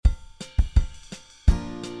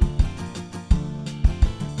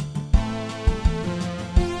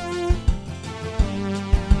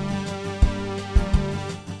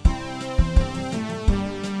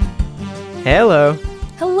Hello,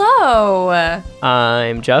 Hello!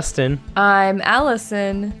 I'm Justin, I'm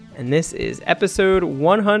Allison. and this is episode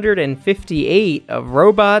 158 of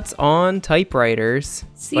Robots on Typewriters.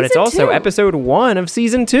 But it's Season also 2. episode 1 of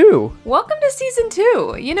season 2. Welcome to season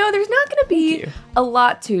 2. You know, there's not going to be you. a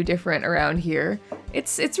lot too different around here.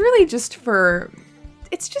 It's really just for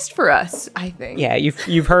us, I think. Yeah,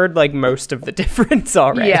 you've heard like most of the difference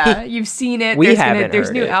already. Yeah, you've seen it. We haven't There's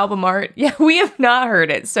heard new it. album art. Yeah, we have not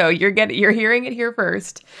heard it. So you're hearing it here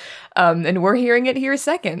first. And we're hearing it here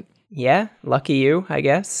second. Yeah, lucky you, I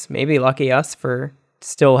guess. Maybe lucky us for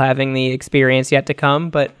still having the experience yet to come.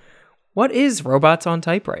 But what is Robots on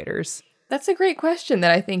Typewriters? That's a great question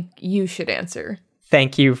that I think you should answer.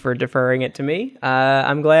 Thank you for deferring it to me.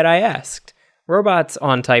 I'm glad I asked. Robots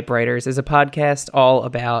on Typewriters is a podcast all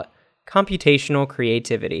about computational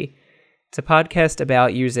creativity. It's a podcast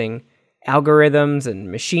about using algorithms and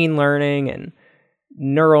machine learning and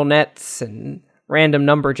neural nets and random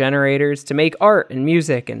number generators to make art and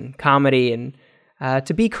music and comedy and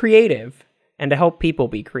to be creative and to help people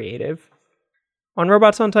be creative. On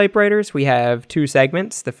Robots on Typewriters, we have 2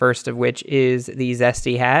 segments, the first of which is the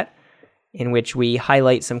Zesty Hat, in which we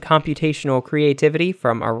highlight some computational creativity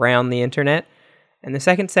from around the internet. And the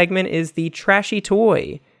second segment is the Trashy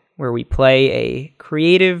Toy, where we play a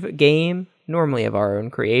creative game, normally of our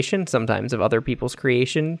own creation, sometimes of other people's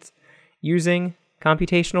creations, using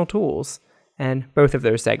computational tools. And both of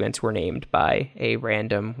those segments were named by a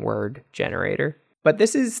random word generator. But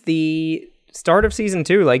this is the start of season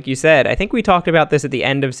 2, like you said. I think we talked about this at the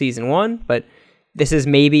end of season 1, but this is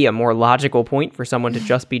maybe a more logical point for someone to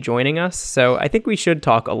just be joining us. So I think we should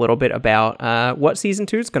talk a little bit about what season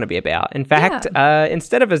 2 is going to be about. In fact,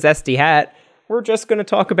 instead of a Zesty Hat, we're just going to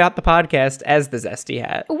talk about the podcast as the Zesty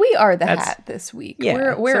Hat. We are the hat this week.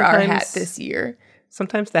 Yeah, we're our hat sometimes- this year.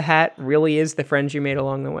 Sometimes the hat really is the friends you made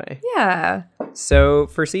along the way. Yeah. So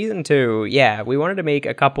for season 2, we wanted to make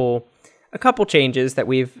a couple changes that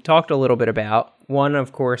we've talked a little bit about. One,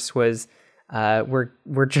 of course, was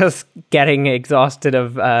we're just getting exhausted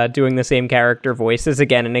of doing the same character voices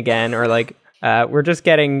again and again, or like we're just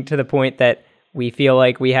getting to the point that we feel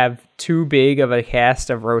like we have too big of a cast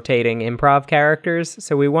of rotating improv characters.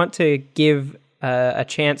 So we want to give a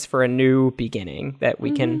chance for a new beginning that we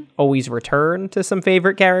can always return to some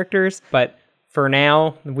favorite characters. But for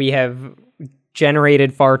now, we have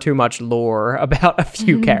generated far too much lore about a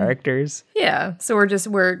few characters. Yeah, so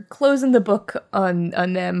we're closing the book on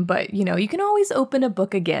them, but you know, you can always open a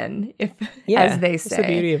book again as they say. That's the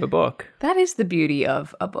beauty of a book. That is the beauty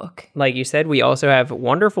of a book. Like you said, we also have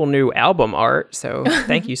wonderful new album art, so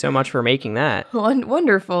thank you so much for making that.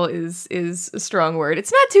 Wonderful is a strong word.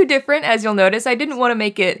 It's not too different, as you'll notice. I didn't want to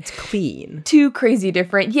make it Clean. too crazy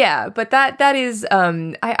different. Yeah, but that is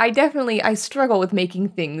I struggle with making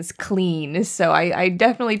things clean, so I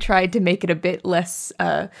definitely tried to make it a bit less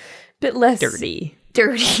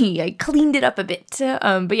Dirty. I cleaned it up a bit,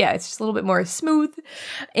 but yeah, it's just a little bit more smooth,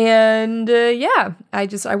 and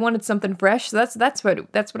I wanted something fresh, so that's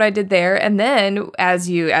what I did there. And then as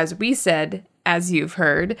you've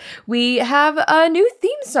heard, we have a new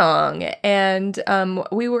theme song, and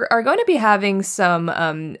we are going to be having some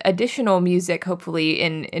additional music, hopefully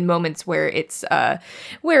in moments where it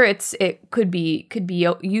could be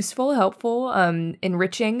useful, helpful,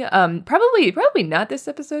 enriching. Probably not this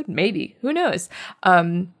episode, maybe, who knows.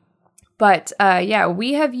 But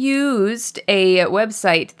we have used a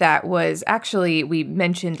website that was actually, we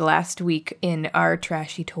mentioned last week in our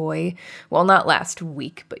Trashy Toy. Well, not last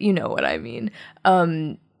week, but you know what I mean.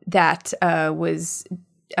 It's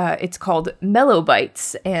called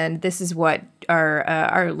Melobytes, and this is what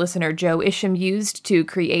our listener Joe Isham used to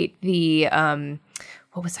create the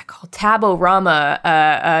what was that called?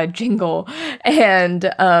 Taborama jingle.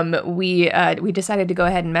 And we decided to go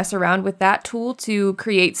ahead and mess around with that tool to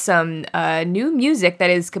create some new music that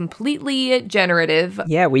is completely generative.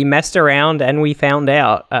 Yeah, we messed around and we found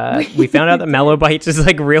out. We found out that Melobytes is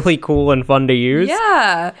like really cool and fun to use.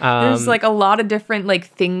 Yeah. There's like a lot of different like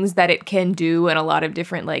things that it can do, and a lot of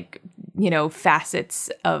different like, you know,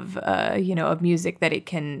 facets of of music that it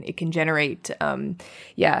can generate.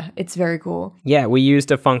 It's very cool. Yeah, we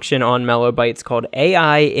used a function on Melobytes called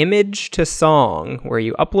AI Image to Song, where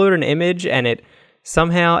you upload an image and it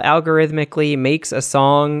somehow algorithmically makes a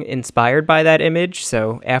song inspired by that image.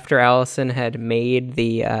 So after Allison had made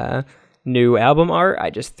the new album art, I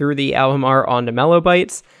just threw the album art onto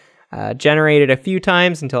Melobytes, generated a few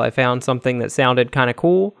times until I found something that sounded kind of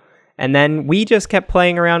cool. And then we just kept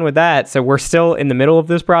playing around with that. So we're still in the middle of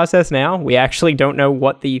this process now. We actually don't know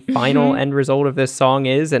what the final end result of this song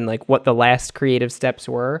is and like what the last creative steps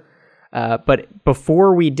were. But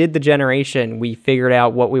before we did the generation, we figured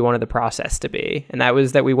out what we wanted the process to be. And that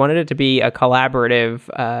was that we wanted it to be a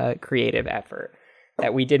collaborative, creative effort.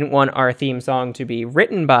 That we didn't want our theme song to be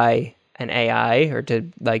written by an AI or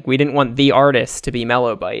we didn't want the artist to be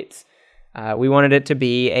Mellowbytes. We wanted it to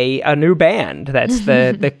be a new band. That's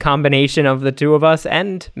the combination of the two of us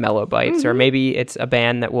and Mellowbytes, or maybe it's a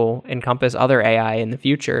band that will encompass other AI in the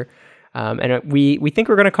future. And we think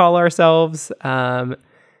we're going to call ourselves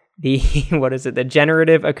the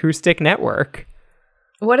Generative Acoustic Network.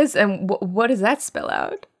 What does that spell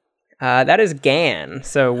out? That is GAN.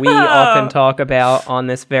 So we often talk about on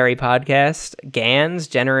this very podcast GANs,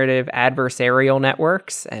 generative adversarial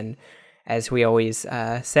networks, and as we always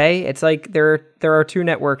say, it's like there are two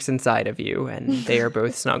networks inside of you, and they are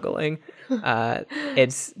both snuggling.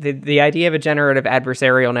 It's the idea of a generative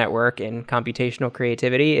adversarial network in computational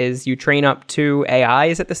creativity is you train up two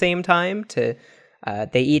AIs at the same time to.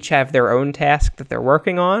 They each have their own task that they're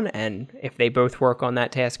working on, and if they both work on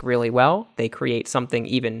that task really well, they create something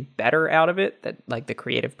even better out of it. That like the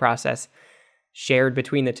creative process shared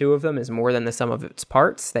between the two of them is more than the sum of its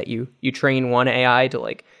parts. That you train one AI to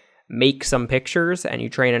like make some pictures, and you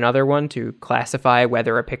train another one to classify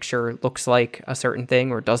whether a picture looks like a certain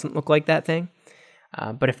thing or doesn't look like that thing.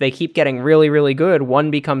 But if they keep getting really, really good,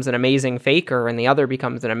 one becomes an amazing faker and the other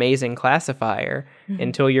becomes an amazing classifier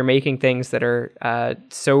until you're making things that are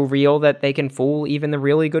so real that they can fool even the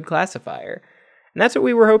really good classifier. And that's what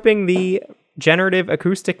we were hoping the Generative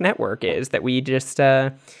Acoustic Network is, that we just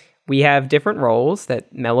we have different roles,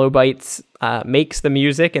 that Mellowbytes makes the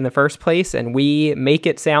music in the first place and we make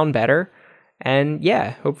it sound better. And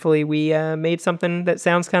yeah, hopefully we made something that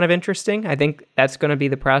sounds kind of interesting. I think that's going to be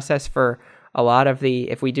the process for a lot of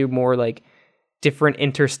if we do more like different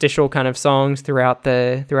interstitial kind of songs throughout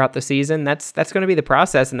the season, that's going to be the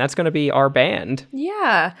process, and that's going to be our band.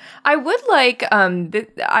 Yeah, I would like.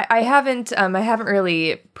 I haven't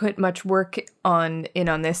really put much work on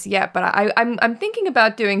this yet, but I'm thinking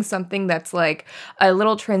about doing something that's like a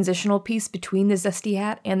little transitional piece between the Zesty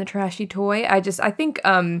Hat and the Trashy Toy. I think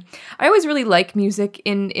I always really like music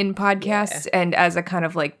in podcasts, and as a kind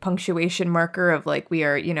of like punctuation marker of like we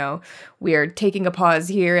are taking a pause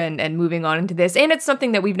here and moving on into this. And it's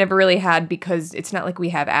something that we've never really had because it's not like we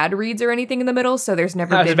have ad reads or anything in the middle. So there's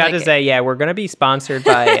never been. I was about to say, yeah, we're going to be sponsored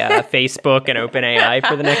by Facebook and OpenAI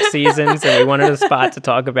for the next season. So we wanted a spot to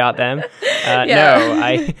talk about them.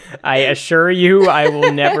 No, I assure you, I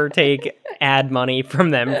will never take ad money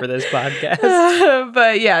from them for this podcast.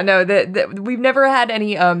 But yeah, no, we've never had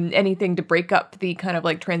anything to break up the kind of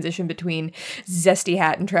like transition between Zesty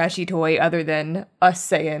Hat and Trashy Toy other than us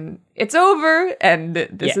saying it's over and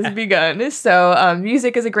this has begun. So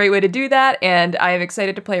music is a great way to do that, and I am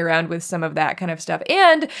excited to play around with some of that kind of stuff.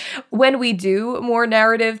 And when we do more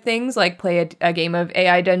narrative things like play a game of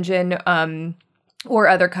AI Dungeon, or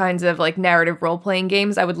other kinds of like narrative role-playing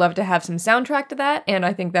games, I would love to have some soundtrack to that, and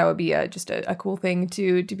I think that would be just a cool thing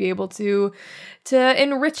to be able to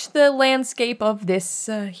enrich the landscape of this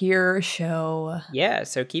here show. Yeah,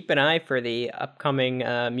 so keep an eye for the upcoming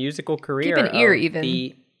musical career. Keep an ear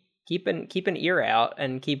even. Keep an ear out,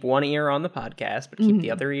 and keep one ear on the podcast, but keep the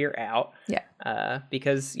other ear out. Yeah.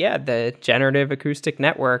 Because the Generative Acoustic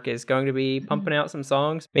Network is going to be pumping out some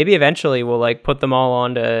songs. Maybe eventually we'll like put them all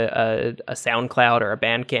onto a SoundCloud or a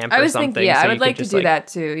Bandcamp or something. Thinking, I would like to do that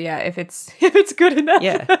too. Yeah, if it's good enough.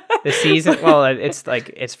 Yeah. The season, well,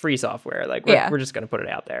 it's free software. Like we're just going to put it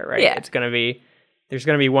out there, right? Yeah. There's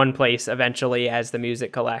going to be one place eventually as the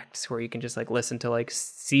music collects where you can just like listen to like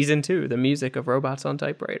season 2, the music of Robots on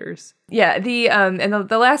Typewriters. Yeah, and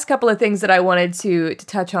the last couple of things that I wanted to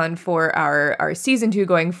touch on for our season 2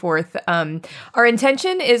 going forth. Our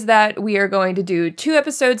intention is that we are going to do 2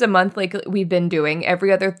 episodes a month like we've been doing.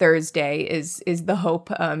 Every other Thursday is the hope.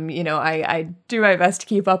 I do my best to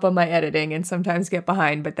keep up on my editing and sometimes get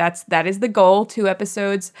behind, but that is the goal. 2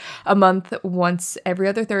 episodes a month, once every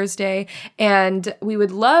other Thursday. And we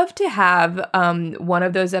would love to have one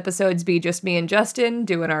of those episodes be just me and Justin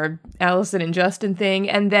doing our Allison and Justin thing,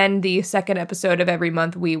 and then the second episode of every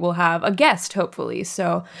month we will have a guest, hopefully.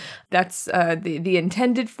 So that's the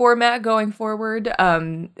intended format going forward.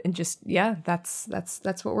 And just that's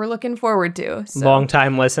what we're looking forward to. So.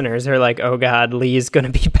 Long-time listeners are like, oh God, Lee's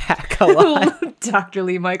gonna be back a lot. Dr.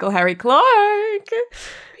 Lee Michael Harry Clark.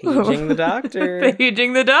 Paging the doctor.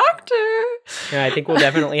 Paging the doctor. Yeah, I think we'll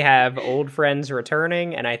definitely have old friends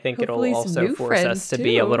returning, and I think Hopefully it'll some also new force us friends, to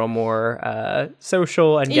be a too. little more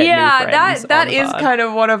social and get new Yeah, friends. that is kind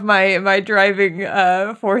of one of my driving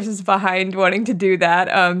forces behind wanting to do that.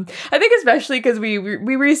 I think especially because we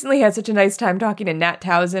recently had such a nice time talking to Nat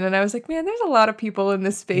Townsend, and I was like, man, there's a lot of people in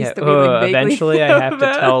this space that we like vaguely eventually know I have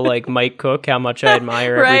about. to tell like Mike Cook how much I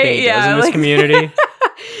admire Right, everything he does yeah, in this like- community.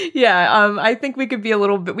 Yeah, I think we could be a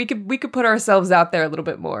little bit. We could put ourselves out there a little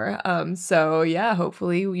bit more. So yeah,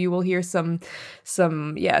 hopefully you will hear some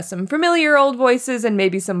familiar old voices and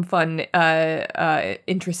maybe some fun,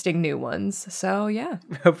 interesting new ones. So yeah,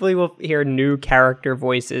 Hopefully we'll hear new character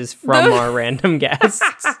voices from our random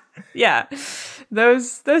guests. yeah,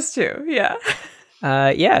 those two. Yeah,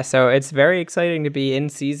 Yeah, so it's very exciting to be in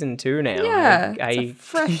season 2 now. yeah, I it's a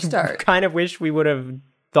fresh start. kind of wish we would have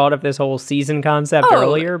thought of this whole season concept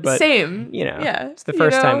earlier, but same. yeah, it's the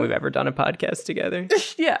first time we've ever done a podcast together.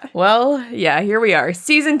 Yeah. Well, yeah, here we are.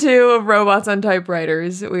 Season 2 of Robots on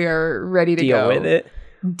Typewriters. We are ready to Deal with it.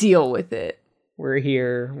 Deal with it. We're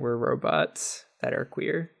here. We're robots that are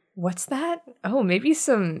queer. What's that? Oh, there may be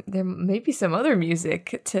some other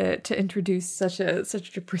music to introduce such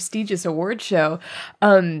a prestigious award show.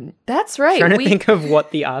 That's right. Trying to think of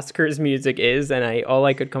what the Oscars music is, and all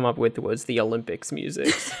I could come up with was the Olympics music.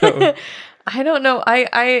 So. I don't know.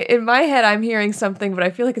 I in my head I'm hearing something, but I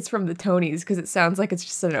feel like it's from the Tonys because it sounds like it's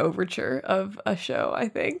just an overture of a show, I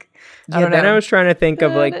think. Yeah, then I was trying to think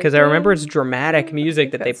of because I remember it's dramatic music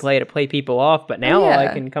that they play to play people off, but now all I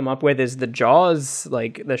can come up with is the Jaws,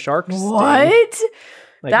 like the sharks. What? Thing.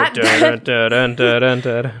 Like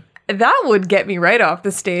That would get me right off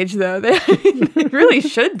the stage, though. They really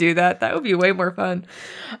should do that. That would be way more fun.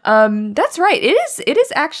 That's right. It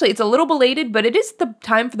is actually, it's a little belated, but it is the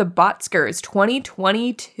time for the Botskers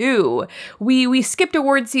 2022. We skipped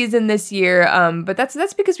award season this year, but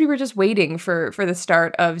that's because we were just waiting for the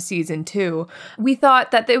start of season 2. We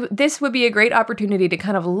thought that this would be a great opportunity to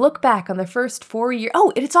kind of look back on the first 4 years.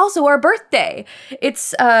 Oh, it's also our birthday. It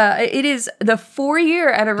is the 4-year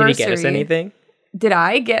anniversary. Did he get us anything? Did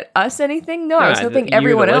I get us anything? No, I was hoping you,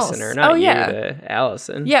 everyone the else. Listener, not yeah,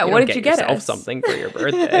 Allison. Yeah, what did you get yourself us? Something for your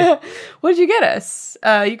birthday. What did you get us?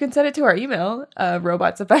 You can send it to our email,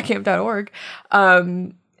 robots@backcamp.org.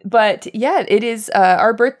 But yeah, it is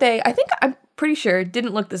our birthday. I'm pretty sure,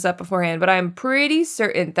 didn't look this up beforehand, but I'm pretty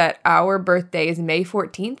certain that our birthday is May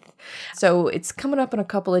 14th. So it's coming up in a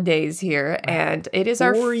couple of days here, and it is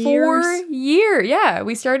our 4 year. Yeah,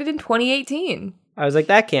 we started in 2018. I was like,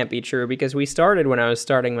 that can't be true because we started when I was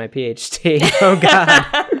starting my PhD. Oh, God.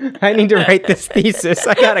 I need to write this thesis.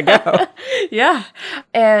 I gotta go. Yeah.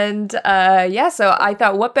 And so I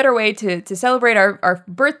thought what better way to celebrate our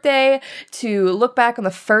birthday, to look back on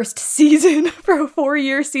the first season for a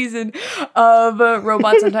 4-year season of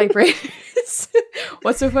Robots on Typewriters.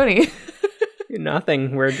 What's so funny?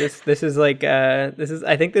 Nothing. We're just,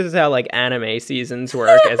 I think this is how like anime seasons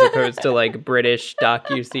work as opposed to like British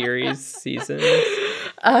docuseries seasons.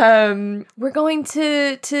 We're going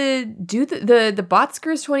to do the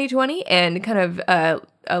Botskers 2020 and kind of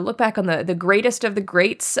look back on the greatest of the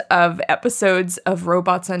greats of episodes of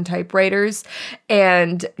Robots on Typewriters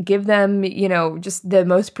and give them, just the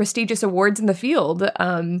most prestigious awards in the field.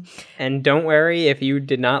 And don't worry, if you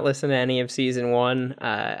did not listen to any of season 1,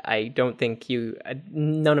 I don't think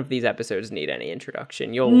none of these episodes need any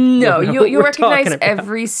introduction. You'll recognize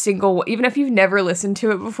every single one. Even if you've never listened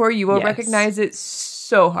to it before, you will recognize it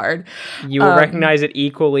so hard. You will recognize it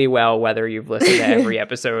equally well whether you've listened to every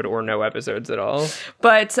episode or no episodes at all.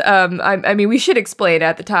 But we should explain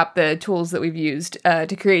at the top the tools that we've used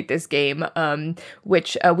to create this game,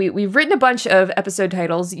 which we've written a bunch of episode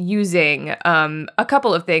titles using a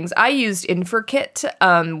couple of things. I used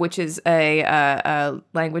InferKit, which is a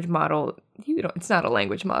language model. It's not a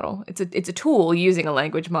language model. It's a tool using a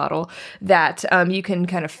language model that you can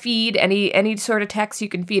kind of feed any sort of text. You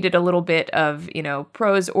can feed it a little bit of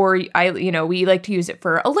prose, or we like to use it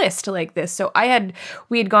for a list like this. So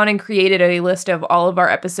we had gone and created a list of all of our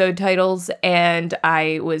episode titles, and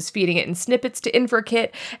I was feeding it in snippets to InferKit,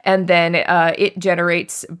 and then it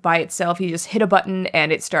generates by itself. You just hit a button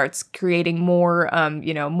and it starts creating more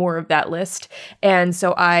of that list. And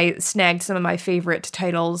so I snagged some of my favorite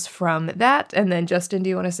titles from that. And then, Justin, do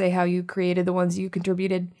you want to say how you created the ones you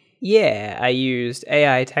contributed? Yeah, I used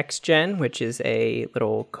AI TextGen, which is a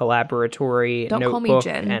little collaboratory Don't call me notebook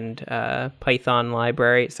Jen. and Python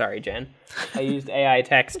library. Sorry, Jen. I used AI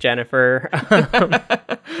Text Jennifer.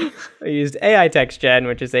 I used AI TextGen,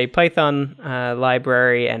 which is a Python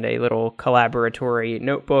library and a little collaboratory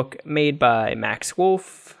notebook made by Max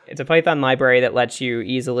Wolf. It's a Python library that lets you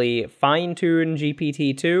easily fine-tune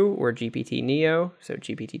GPT-2 or GPT-Neo. So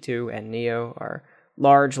GPT-2 and Neo are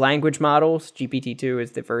large language models. GPT-2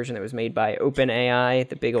 is the version that was made by OpenAI,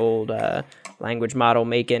 the big old language model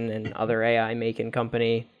making and other AI making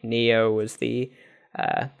company. Neo was the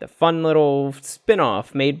fun little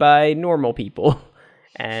spin-off made by normal people.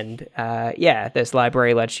 And this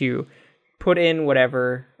library lets you put in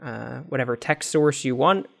whatever text source you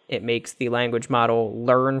want. It makes the language model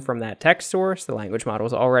learn from that text source. The language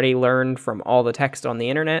model's already learned from all the text on the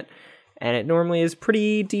internet. And it normally is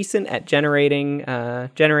pretty decent at generating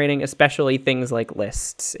especially things like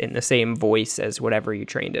lists in the same voice as whatever you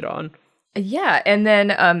trained it on. Yeah, and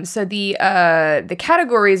then so the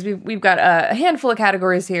categories, we've got a handful of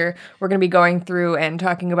categories here. We're going to be going through and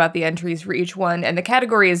talking about the entries for each one. And the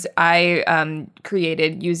categories I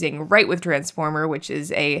created using Write with Transformer, which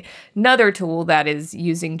is another tool that is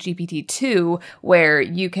using GPT-2, where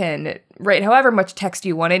you can write however much text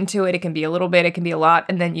you want into it. It can be a little bit, it can be a lot,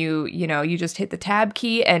 and then you just hit the tab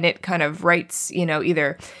key and it kind of writes,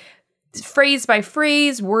 either phrase by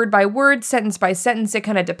phrase, word by word, sentence by sentence. It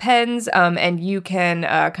kind of depends, and you can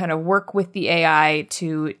kind of work with the AI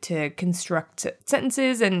to construct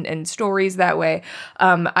sentences and stories that way.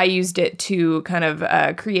 I used it to kind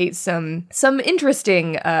of create some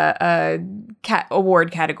interesting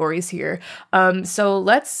award categories here. So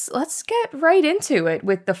let's get right into it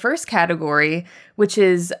with the first category, which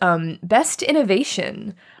is Best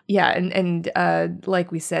Innovation. Yeah, and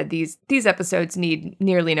like we said, these episodes need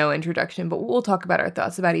nearly no introduction, but we'll talk about our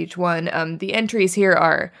thoughts about each one. The entries here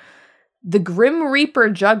are The Grim Reaper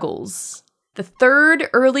Juggles, The Third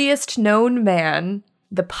Earliest Known Man,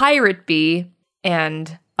 The Pirate Bee,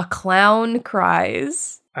 and A Clown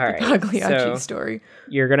Cries. All right, the Pagliacci so story.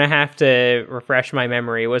 You're going to have to refresh my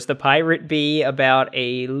memory. Was the pirate bee about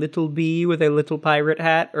a little bee with a little pirate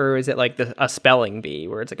hat, or is it like a spelling bee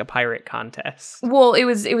where it's like a pirate contest? Well, it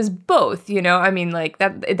was both, I mean, like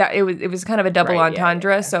that it was kind of a double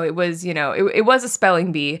entendre, yeah. So it was, it was a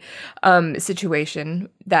spelling bee situation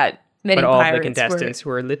that many but all pirates of the contestants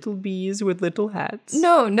were little bees with little hats.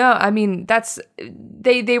 No, I mean, that's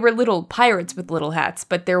they were little pirates with little hats,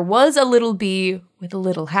 but there was a little bee with a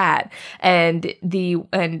little hat, and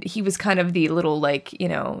he was kind of the little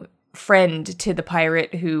friend to the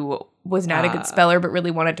pirate who was not a good speller but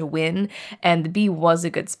really wanted to win, and the bee was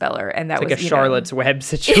a good speller, and that was like a Charlotte's Web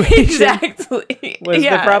situation. Exactly. Was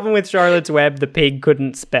the problem with Charlotte's Web the pig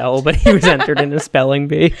couldn't spell, but he was entered in a spelling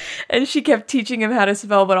bee? And she kept teaching him how to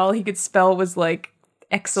spell, but all he could spell was like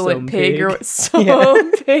excellent pig or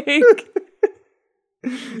pig.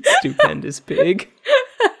 Stupendous pig.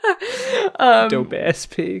 Dope ass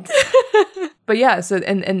pig. But yeah, so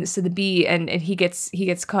so the bee and he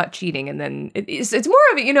gets caught cheating, and then it's more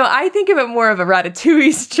of a, I think of it more of a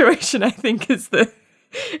Ratatouille situation. I think is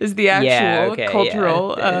the actual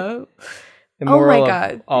cultural. The moral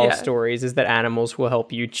of all stories is that animals will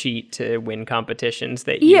help you cheat to win competitions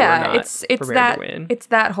that you are not prepared to win. It's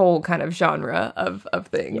that whole kind of genre of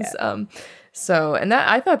things. Yeah. So, and that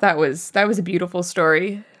I thought that was a beautiful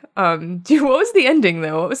story. What was the ending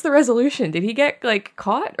though? What was the resolution? Did he get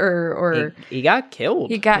caught or he got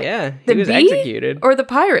killed? He got he was executed, or the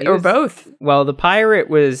pirate, or both. Well, the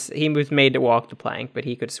pirate was made to walk the plank, but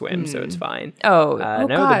he could swim, so it's fine. No,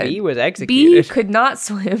 God. The bee was executed. Bee could not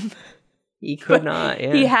swim. He could not.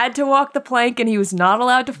 Yeah. He had to walk the plank, and he was not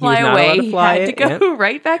allowed to fly away. He had to go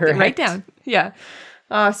right back, right down. Yeah.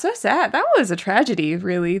 So sad. That was a tragedy,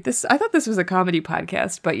 really. I thought this was a comedy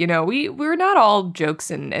podcast, but we're not all jokes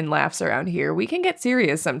and laughs around here. We can get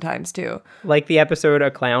serious sometimes too. Like the episode "A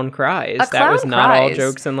Clown Cries." That was not all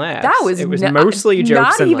jokes and laughs. It was mostly jokes and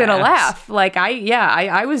laughs. Not even a laugh.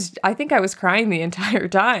 I think I was crying the entire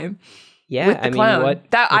time. Yeah, with the clown. What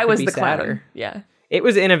I was the sadder? Clown. Yeah. It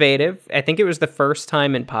was innovative. I think it was the first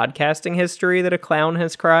time in podcasting history that a clown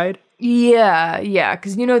has cried. Yeah,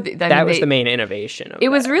 because that was the main innovation. It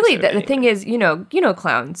was really the thing is,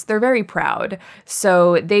 clowns, they're very proud,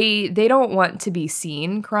 so they don't want to be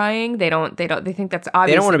seen crying. They think that's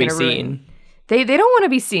obviously they don't want to be seen. They don't want to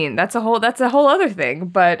be seen. That's a whole other thing.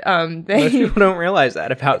 But most people don't realize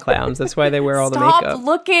that about clowns. That's why they wear all the makeup. Stop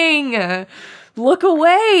looking. Look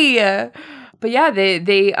away. But yeah,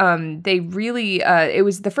 they really it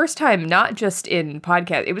was the first time, not just in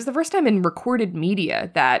podcast, it was the first time in recorded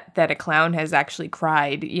media that a clown has actually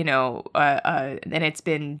cried, and it's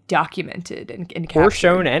been documented and captured. Or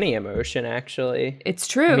shown any emotion, actually. It's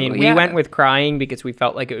true. I mean, we went with crying because we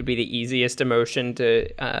felt like it would be the easiest emotion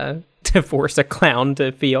to force a clown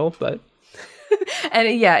to feel, but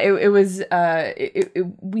and yeah, it was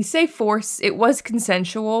we say force, it was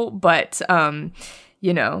consensual, but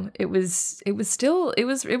it was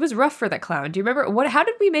rough for that clown. Do you remember how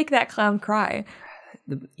did we make that clown cry?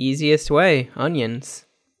 The easiest way, onions.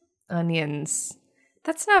 That's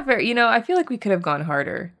not very, I feel like we could have gone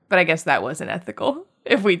harder, but I guess that wasn't ethical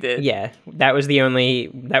if we did. Yeah, that was the only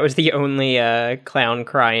clown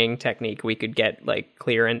crying technique we could get like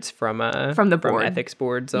clearance from the board. From ethics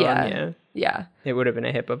boards on. Yeah. It would have been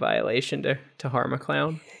a HIPAA violation to harm a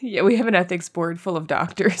clown. Yeah, we have an ethics board full of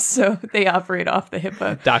doctors, so they operate off the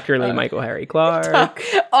HIPAA. Dr. Lee Michael Harry Clark.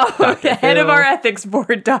 The head of our ethics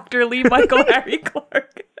board, Dr. Lee Michael Harry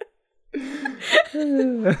Clark.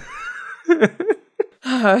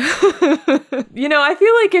 I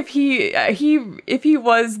feel like if he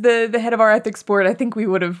was the head of our ethics board, I think we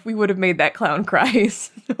would have made that clown cry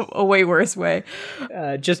a way worse way.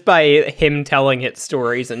 Just by him telling it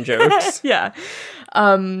stories and jokes. Yeah.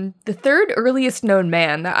 The third earliest known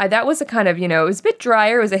man, that was a kind of, it was a bit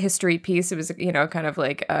drier. It was a history piece. It was, kind of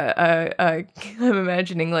like I'm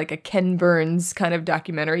imagining like a Ken Burns kind of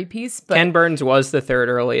documentary piece. But Ken Burns was the third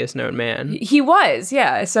earliest known man. He was,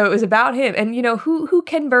 yeah. So it was about him. And, who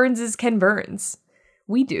Ken Burns is Ken Burns?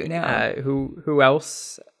 We do now. Who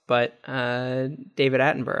else but David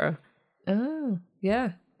Attenborough? Oh,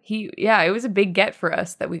 yeah. It was a big get for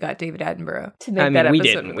us that we got David Attenborough to make that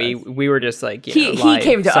episode. We didn't. We were just like, he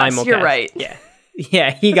came to us. You're right.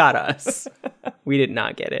 Yeah, he got us. We did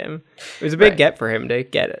not get him. It was a big get for him to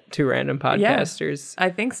get two random podcasters. Yeah, I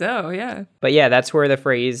think so. Yeah. But yeah, that's where the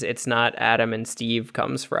phrase "it's not Adam and Steve"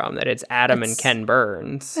 comes from. That it's Adam and Ken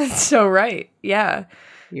Burns. That's so right. Yeah.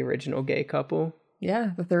 The original gay couple.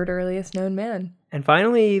 Yeah, the third earliest known man. And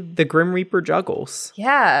finally, the Grim Reaper juggles.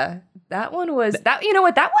 Yeah, that one was that. You know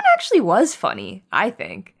what? That one actually was funny, I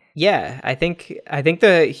think. Yeah, I think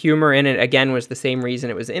the humor in it again was the same reason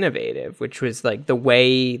it was innovative, which was like the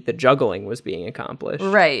way the juggling was being accomplished.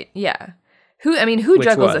 Right. Yeah. Who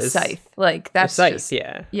juggles a scythe? Like that's a scythe. Just,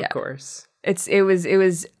 yeah. Of course. It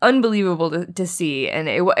was unbelievable to see, and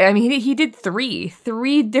he did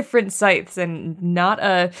three different scythes, and not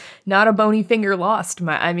a bony finger lost. He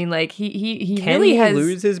Can really he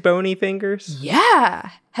lose his bony fingers? Yeah.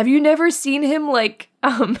 Have you never seen him like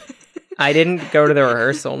I didn't go to the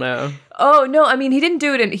rehearsal. No. Oh no! He didn't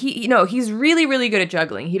do it, and he's really, really good at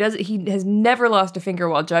juggling. He has never lost a finger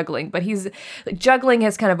while juggling, but juggling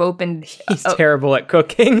has kind of opened. He's terrible at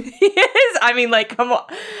cooking. He is. Come on,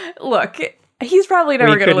 look. He's probably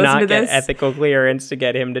never going to listen to this. We could not get ethical clearance to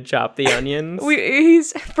get him to chop the onions.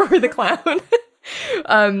 He's for the clown.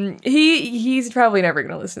 He's probably never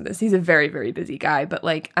going to listen to this. He's a very, very busy guy. But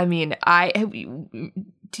you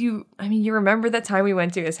remember that time we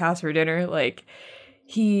went to his house for dinner? Like,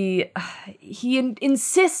 he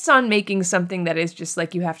insists on making something that is just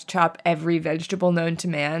like you have to chop every vegetable known to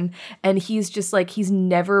man, and he's just like he's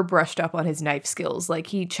never brushed up on his knife skills. Like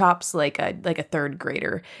he chops like a third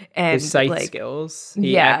grader, and his scythe skills.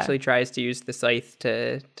 He actually tries to use the scythe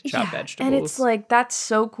to chop vegetables, and it's like that's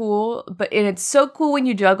so cool. And it's so cool when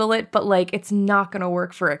you juggle it, but like it's not gonna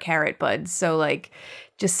work for a carrot bud. So like,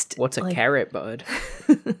 just what's a carrot bud?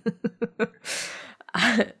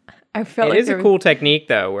 I felt it like is a cool technique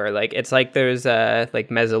though, where like it's like those like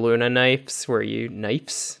mezzaluna knives where you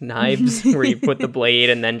where you put the blade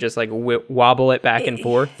and then just like wobble it back and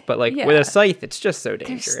forth. But like with a scythe, it's just so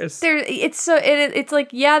dangerous. It's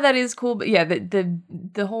like that is cool, but yeah,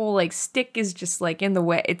 the whole like stick is just like in the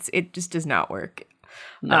way. It just does not work.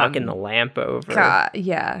 Knocking the lamp over. God,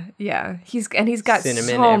 yeah. He's got cinnamon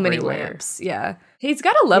so everywhere. many lamps. Yeah. He's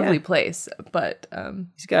got a lovely place, but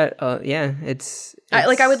he's got it's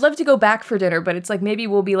I would love to go back for dinner, but it's like maybe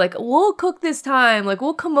we'll be like we'll cook this time, like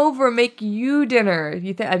we'll come over and make you dinner. I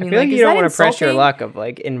feel like you don't want to press your luck of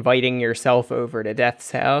like inviting yourself over to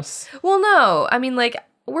Death's house. Well, no,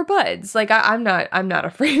 we're buds. Like I'm not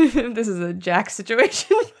afraid. This is a Jack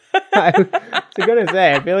situation. I was gonna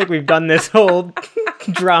say I feel like we've done this whole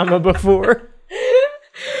drama before.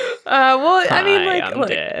 Look,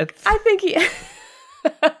 Death. I think he.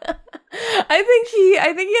 I think he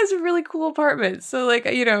has a really cool apartment. So like,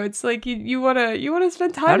 it's like you want to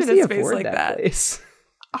spend time in a space like that. Place?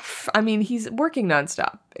 He's working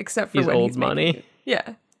nonstop except for he's when old he's money.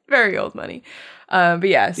 Yeah. Very old money. But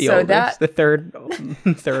yeah, The so oldest, the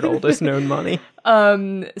third oldest known money.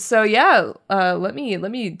 So yeah, let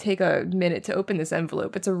me take a minute to open this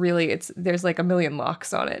envelope. There's like a million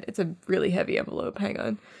locks on it. It's a really heavy envelope. Hang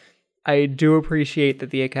on. I do appreciate that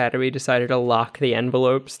the Academy decided to lock the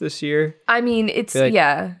envelopes this year. I mean,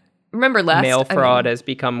 yeah. Remember mail fraud has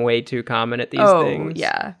become way too common at these things.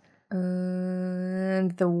 Yeah.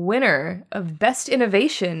 And the winner of Best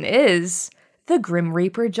Innovation is the Grim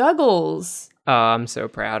Reaper Juggles. Oh, I'm so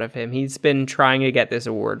proud of him. He's been trying to get this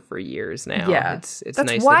award for years now. Yeah, it's that's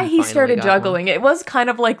nice why that he started got juggling. one. It was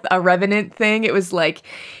kind of like a Revenant thing. It was like,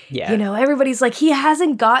 everybody's like, he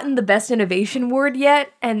hasn't gotten the Best Innovation award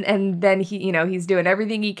yet, and then he's doing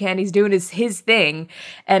everything he can. He's doing his thing,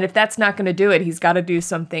 and if that's not going to do it, he's got to do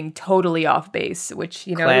something totally off base, which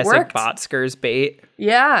Classic worked. Botskers bait.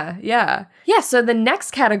 Yeah. So the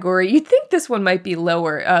next category, you'd think this one might be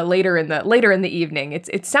lower, later in the evening.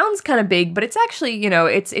 It sounds kind of big, but it's actually,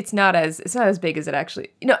 it's not as big as it actually.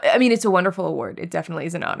 I mean, it's a wonderful award. It definitely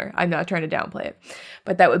is an honor. I'm not trying to downplay it,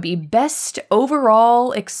 but that would be Best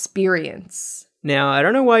Overall Experience. Now, I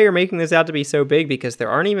don't know why you're making this out to be so big, because there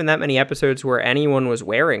aren't even that many episodes where anyone was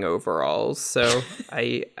wearing overalls. So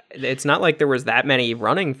it's not like there was that many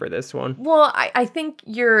running for this one. Well, I think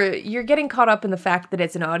you're getting caught up in the fact that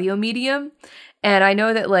it's an audio medium. And I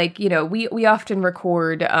know that, we often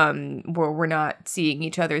record where we're not seeing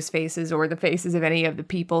each other's faces or the faces of any of the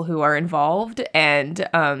people who are involved. And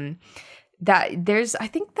I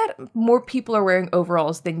think that more people are wearing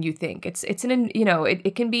overalls than you think. It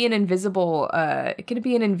can be an invisible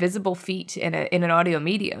feat in an audio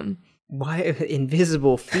medium. Why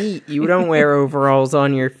invisible feet? You don't wear overalls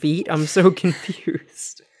on your feet. I'm so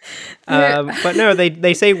confused. But no,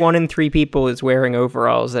 they say 1 in 3 people is wearing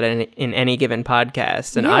overalls in any given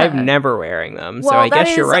podcast, and I'm never wearing them. So I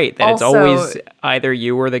guess you're right that it's always either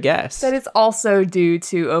you or the guest. That is also due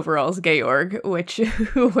to Overalls Georg,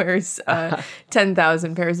 who wears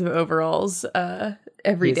 10,000 pairs of overalls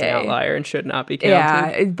every day. He's an outlier and should not be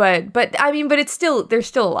counted. Yeah, but I mean, there's still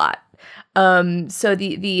a lot. So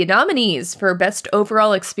the nominees for Best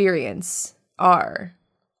Overall Experience are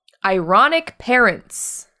Ironic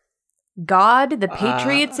Parents, God, The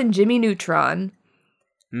Patriots, and Jimmy Neutron,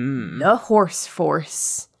 The Horse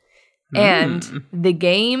Force, and The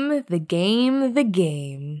Game.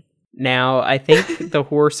 Now, I think The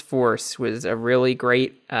Horse Force was a really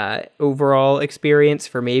great overall experience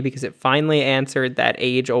for me, because it finally answered that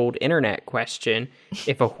age-old internet question.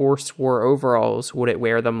 If a horse wore overalls, would it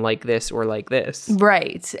wear them like this or like this?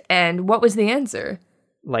 Right. And what was the answer?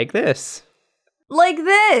 Like this. Like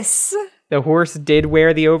this! The horse did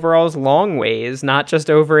wear the overalls long ways, not just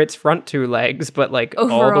over its front 2 legs, but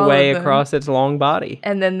over all the way across its long body.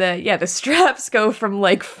 And then the straps go from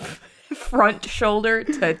front shoulder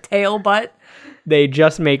to tail butt. They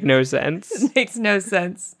just make no sense. It makes no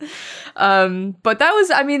sense. But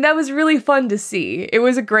that was really fun to see. It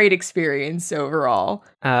was a great experience overall.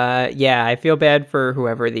 Yeah, I feel bad for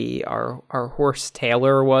whoever our horse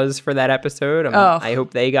tailor was for that episode. I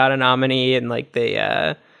hope they got a nominee in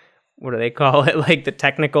the what do they call it? Like the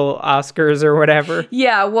technical Oscars or whatever.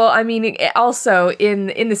 Yeah, well, I mean, also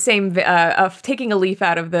in the same of taking a leaf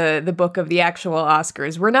out of the book of the actual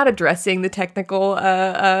Oscars, we're not addressing the technical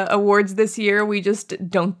awards this year. We just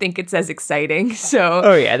don't think it's as exciting. So.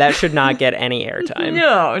 Oh yeah, that should not get any airtime.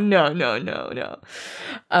 No.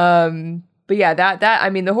 But yeah, that I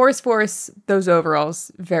mean, the Horse Force, those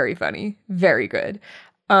overalls, very funny, very good.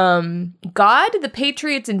 God, The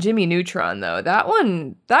Patriots, and Jimmy Neutron, though, that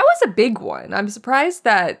was a big one. I'm surprised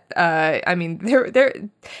that they're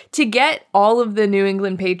to get all of the New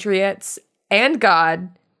England Patriots and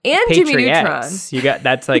God and Jimmy Neutron. You got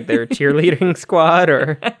that's like their cheerleading squad,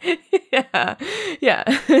 or yeah.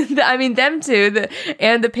 I mean, them too,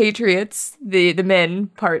 and the Patriots, the men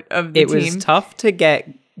part of the team. It was tough to get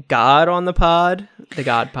God on the pod, the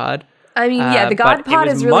God pod. I mean, yeah, the God pod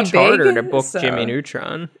is really big. It was much harder to book Jimmy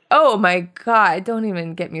Neutron. Oh my God, don't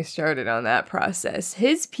even get me started on that process.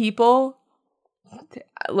 His people,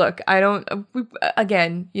 look,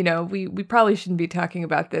 we probably shouldn't be talking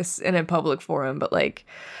about this in a public forum, but I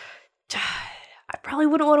probably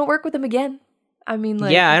wouldn't want to work with him again. I mean,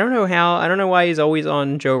 yeah, I don't know why he's always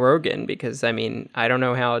on Joe Rogan, because I mean, I don't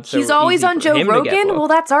know how it's. He's always on Joe Rogan. Well,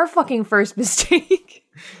 that's our fucking first mistake.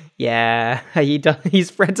 Yeah, he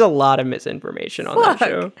spreads a lot of misinformation on that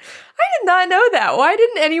show. I did not know that. Why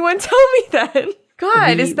didn't anyone tell me that?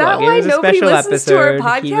 God, is that why nobody listens to our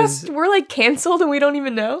podcast? We're canceled and we don't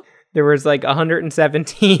even know? There was like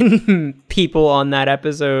 117 people on that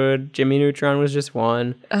episode. Jimmy Neutron was just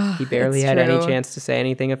one. He barely had any chance to say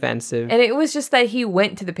anything offensive. And it was just that he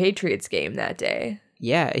went to the Patriots game that day.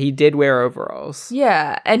 Yeah, he did wear overalls.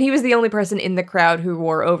 Yeah, and he was the only person in the crowd who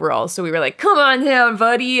wore overalls. So we were like, come on down,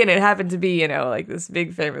 buddy. And it happened to be, like this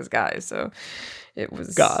big famous guy. So it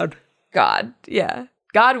was... God, yeah.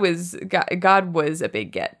 God was a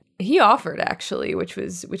big get. He offered, actually, which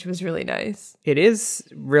was really nice. It is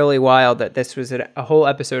really wild that this was a whole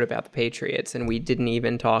episode about the Patriots, and we didn't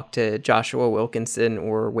even talk to Joshua Wilkinson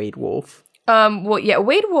or Wade Wolf. Well, yeah,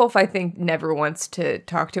 Wade Wolf, I think, never wants to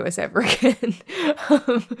talk to us ever again.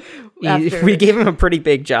 We gave him a pretty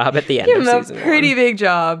big job at the end of season 1. Pretty big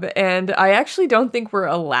job, and I actually don't think we're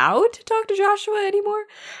allowed to talk to Joshua anymore.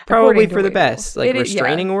 Probably for the best, like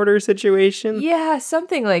restraining order situation. Yeah,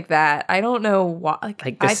 something like that. I don't know why.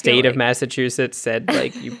 Like the state of Massachusetts said,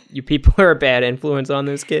 like you people are a bad influence on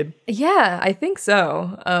this kid. Yeah, I think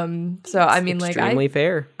so. So I mean, extremely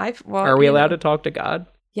fair. Well, are we allowed to talk to God?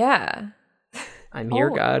 Yeah. I'm here,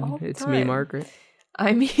 God. It's me, Margaret.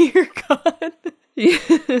 I'm here, God.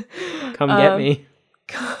 Come get me.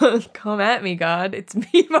 Come at me, God. It's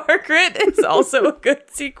me, Margaret. It's also a good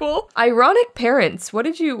sequel. Ironic Parents. What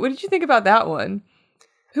did you think about that one?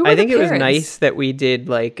 I think it was nice that we did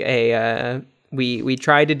like a we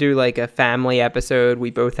tried to do like a family episode.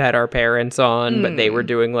 We both had our parents on, but they were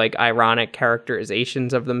doing like ironic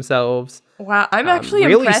characterizations of themselves. Wow, I'm actually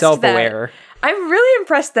really impressed self-aware. I'm really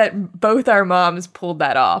impressed that both our moms pulled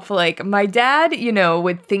that off. Like, my dad,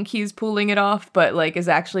 would think he's pulling it off, but, like, is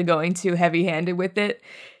actually going too heavy-handed with it.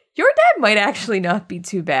 Your dad might actually not be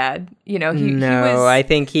too bad. He was... I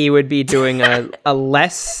think he would be doing a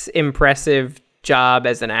less impressive job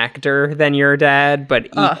as an actor than your dad, but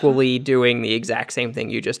equally doing the exact same thing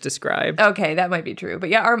you just described. Okay, that might be true. But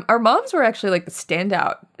yeah, our moms were actually like the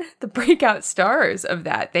standout, the breakout stars of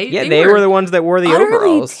that. They were the ones that wore the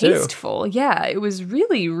overalls too. Tasteful. Yeah, it was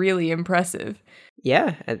really, really impressive.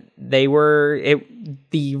 Yeah, they were.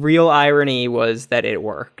 The real irony was that it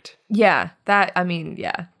worked. Yeah,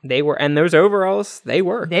 yeah. They were, and those overalls, they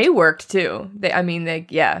worked. They worked too. They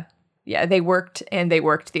worked, and they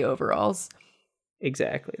worked the overalls.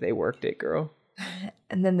 Exactly. They worked it, girl.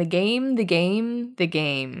 And then the game.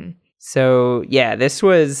 So, yeah, this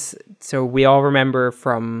was... So we all remember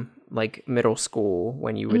from, like, middle school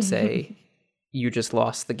when you would say, you just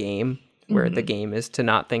lost the game, where the game is to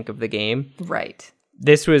not think of the game. Right.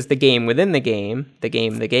 This was the game within the game.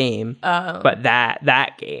 But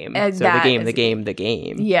that game. So the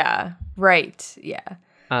game. Yeah. Right. Yeah.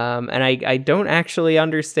 And I don't actually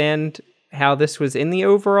understand how this was in the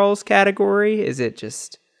overalls category. Is it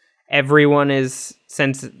just everyone is,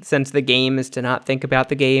 since the game is to not think about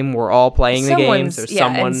the game, we're all playing the game, so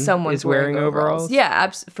someone is wearing overalls? Yeah,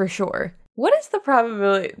 for sure. What is the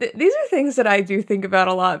probability? These are things that I do think about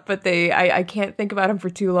a lot, but I can't think about them for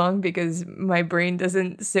too long because my brain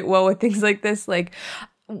doesn't sit well with things like this. Like,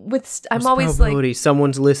 I'm always like,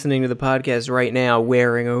 someone's listening to the podcast right now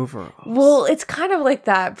wearing overalls. Well, it's kind of like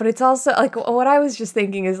that, but it's also like what I was just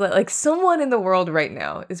thinking is like someone in the world right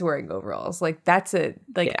now is wearing overalls. Like that's it.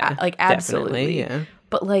 Like absolutely. Yeah.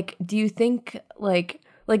 But like, do you think like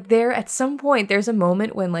there at some point there's a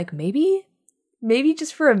moment when like maybe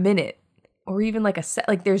just for a minute or even like a set,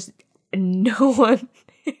 like there's no one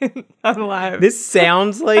alive. This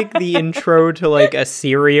sounds like the intro to like a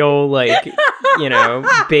serial, like,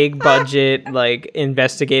 big budget, like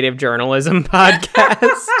investigative journalism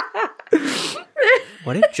podcast.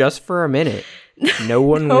 What if just for a minute no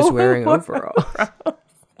one was wearing overalls?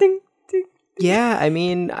 Ding, ding. Yeah, I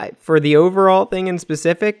mean, for the overall thing in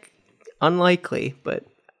specific, unlikely, but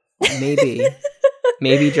maybe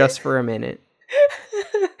just for a minute.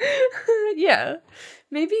 Yeah,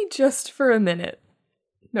 maybe just for a minute.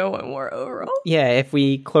 No one wore overalls. Yeah, if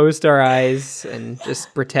we closed our eyes and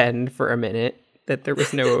just pretend for a minute that there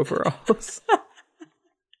was no overalls.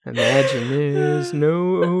 Imagine there's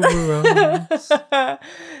no overalls.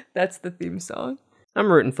 That's the theme song. I'm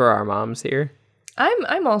rooting for our moms here.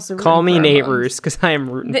 I'm also rooting Call me for Nate our moms. Roos, because I am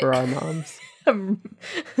rooting for our moms.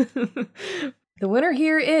 The winner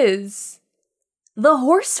here is the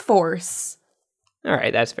Horse Force. All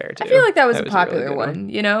right, that's fair too. I feel like that was a popular really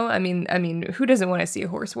one. I mean, who doesn't want to see a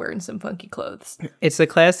horse wearing some funky clothes? It's the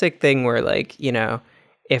classic thing where, like,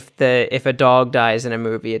 if a dog dies in a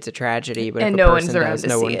movie, it's a tragedy, but and if no a person one's around dies, to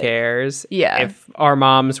no see one it. cares. Yeah. If our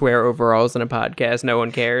moms wear overalls in a podcast, no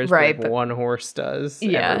one cares. Right, But if one horse does,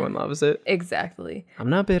 Yeah. everyone loves it. Exactly.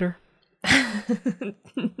 I'm not bitter.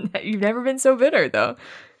 You've never been so bitter, though.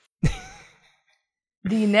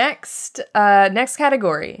 The next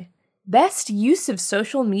category, Best use of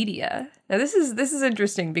social media. Now this is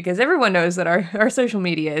interesting because everyone knows that our social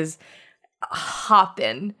media is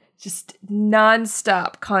hopping, just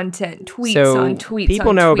nonstop content, tweets on tweets.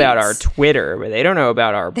 People know about our Twitter, but they don't know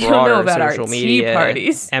about our broader social media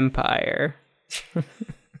parties. Empire.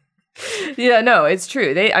 Yeah, no, it's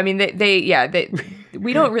true. They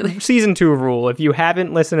we don't really. Season 2 rule: if you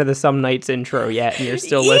haven't listened to the Some Nights intro yet, and you're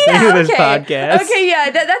still listening to this podcast, okay, yeah,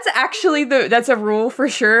 that's actually that's a rule for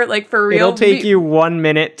sure. Like for real, it'll take you 1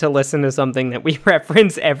 minute to listen to something that we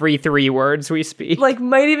reference every 3 words we speak. Like,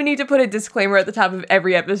 might even need to put a disclaimer at the top of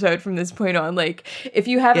every episode from this point on. Like, if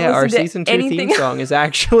you haven't listened our to season 2 anything, theme song is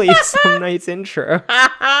actually Some Nights intro.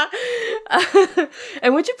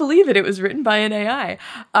 And would you believe it? It was written by an AI.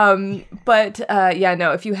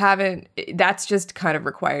 If you haven't, that's just kind of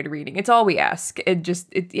required reading. It's all we ask. It's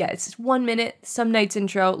just 1 minute, Some Nights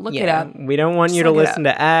intro. Look it up. We don't want you to listen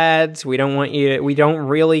to ads. We don't want you to, we don't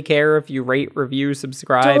really care if you rate, review,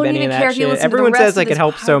 subscribe, any of that shit. Everyone says like it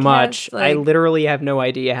helps so much. I literally have no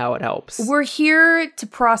idea how it helps. We're here to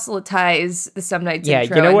proselytize the Some Nights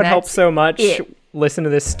intro. Yeah, you know what helps so much? Listen to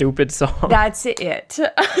this stupid song. That's it.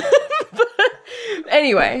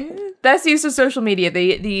 Anyway, best use of social media.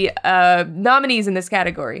 The nominees in this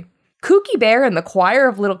category: Kooky Bear and the Choir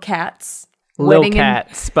of Little Cats. Lil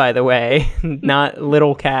Cats, by the way. Not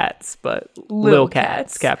Little Cats, but Lil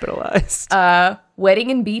Cats, capitalized. Wedding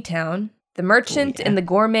in B-Town. The Merchant in the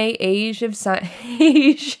Gourmet Age of The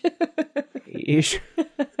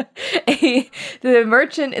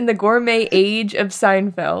Merchant in the Gourmet Age of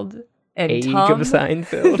Seinfeld. And Tom,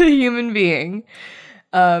 Seinfeld. the human being.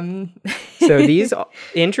 So these,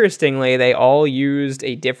 interestingly, they all used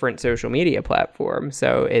a different social media platform.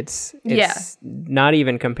 So it's not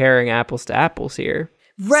even comparing apples to apples here.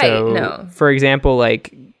 Right, so, no. For example,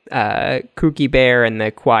 like Kooky Bear and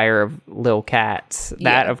the Choir of Lil Cats.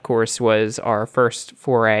 That, of course, was our first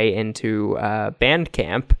foray into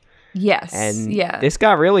Bandcamp. Yes. And this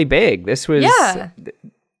got really big. This was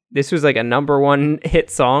like a #1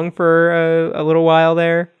 hit song for a little while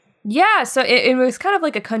there. Yeah, so it was kind of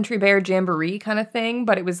like a Country Bear Jamboree kind of thing,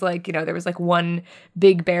 but it was like, there was like one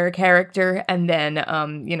big bear character and then,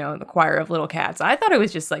 the Choir of Little Cats. I thought it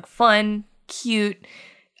was just like fun, cute,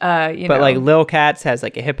 But like Lil Cats has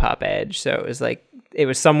like a hip hop edge, so it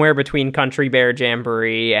was somewhere between Country Bear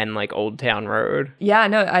Jamboree and like Old Town Road. Yeah,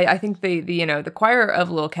 no, I think the Choir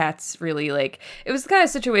of Lil Cats really like, it was the kind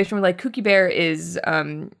of situation where like Kooky Bear is,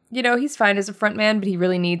 he's fine as a front man, but he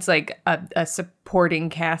really needs like a supporting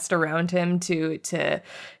cast around him to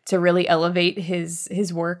really elevate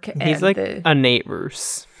his work. He's like a Nate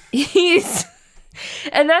Roos.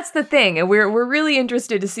 And that's the thing, and we're really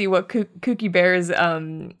interested to see what Kooky Bear's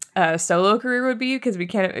solo career would be, because we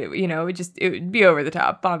can't, it would be over the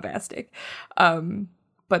top, bombastic.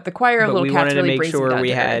 But the Choir of Little Cats really brings it down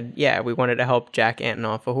to her. We wanted to help Jack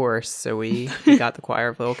Antonoff a horse, so we got the Choir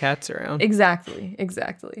of Little Cats around. Exactly.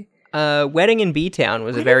 Wedding in B-Town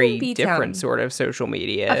was a very different sort of social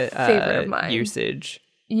media favorite of mine. Usage.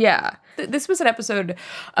 Yeah. This was an episode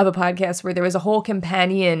of a podcast where there was a whole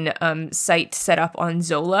companion site set up on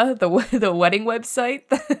Zola, the wedding website.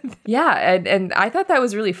 Yeah, and I thought that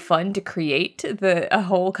was really fun to create a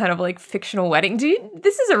whole kind of like fictional wedding. Dude,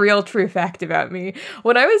 this is a real true fact about me.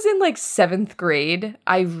 When I was in like 7th grade,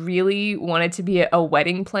 I really wanted to be a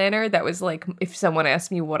wedding planner. That was like, if someone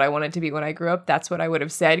asked me what I wanted to be when I grew up, that's what I would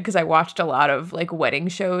have said, because I watched a lot of like wedding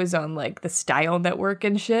shows on like the Style Network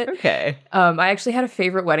and shit. Okay. I actually had a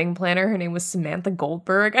favorite wedding planner. Her name was Samantha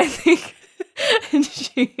Goldberg, I think. And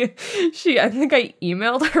she I think I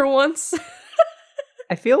emailed her once.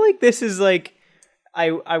 I feel like this is like, I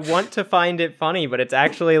want to find it funny, but it's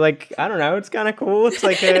actually like, I don't know, it's kind of cool. It's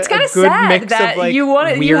like it's a good sad mix that of like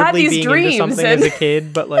you have these being dreams into something as a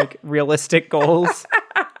kid, but like realistic goals.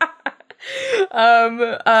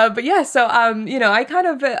 But yeah, so I kind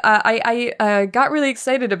of I got really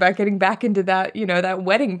excited about getting back into that, that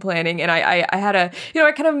wedding planning, and I had I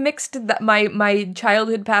kind of mixed my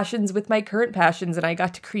childhood passions with my current passions, and I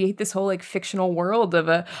got to create this whole like fictional world of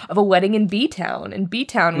a wedding in B-Town. And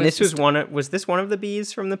B-Town was was this one of the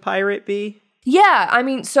bees from the Pirate Bee? Yeah, I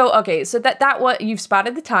mean, so that what you've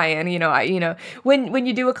spotted the tie-in, when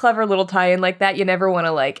you do a clever little tie-in like that, you never want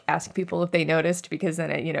to like ask people if they noticed, because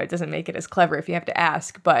then it doesn't make it as clever if you have to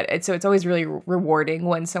ask. But it's always really rewarding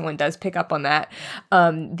when someone does pick up on that.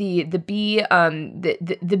 The bee,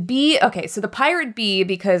 the bee. Okay, so the pirate bee,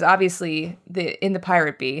 because obviously in the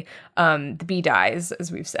Pirate Bee, the bee dies,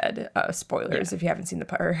 as we've said. Spoilers if you haven't seen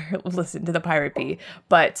listen to the Pirate Bee.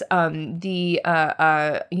 But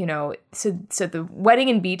so so the wedding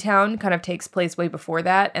in B-Town kind of takes place way before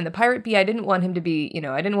that, and the pirate bee, I didn't want him to be,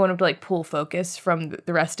 I didn't want him to like pull focus from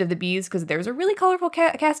the rest of the bees, because there's a really colorful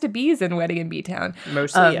cast of bees in Wedding in B-Town.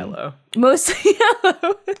 Mostly yellow. Mostly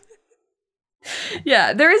yellow.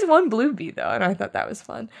 Yeah, there is one blue bee though, and I thought that was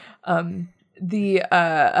fun. But Is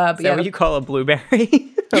that what you call a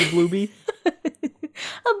blueberry? A blue bee?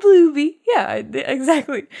 A blue bee, yeah,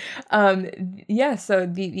 exactly. So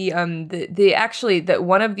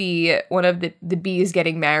one of the bees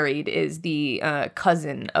getting married is the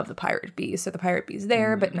cousin of the pirate bee. So the pirate bee's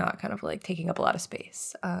there, but not kind of like taking up a lot of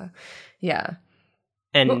space. Yeah.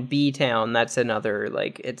 And B-Town, that's another,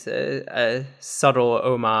 like, it's a subtle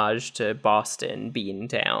homage to Boston,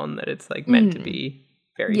 Beantown, that it's like meant to be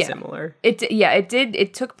very similar.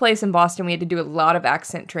 It took place in Boston. We had to do a lot of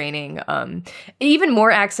accent training, even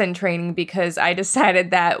more accent training, because I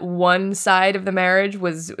decided that one side of the marriage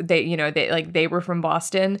was they were from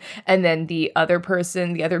Boston, and then the other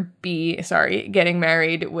bee, getting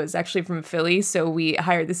married was actually from Philly. So we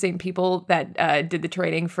hired the same people that did the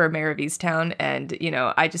training for Mayor of Easttown, and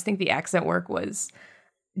I just think the accent work was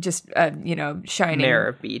just shining. Mayor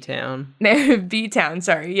of B-Town. Mayor of B-Town,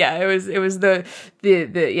 sorry. Yeah, it was the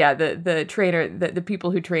trainer, the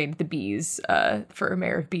people who trained the bees for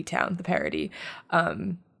Mayor of B-Town, the parody.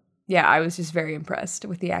 I was just very impressed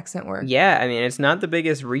with the accent work. Yeah, I mean, it's not the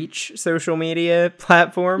biggest reach social media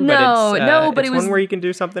platform, but it's one where you can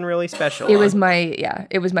do something really special. It was my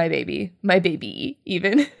baby. My baby,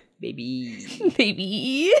 even.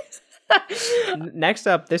 Baby. Next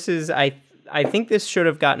up, this is, I think this should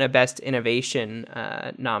have gotten a Best Innovation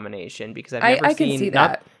nomination, because I've never seen... can see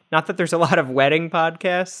that. Not that there's a lot of wedding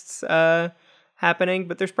podcasts happening,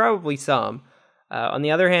 but there's probably some. On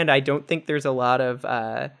the other hand, I don't think there's a lot of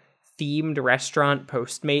themed restaurant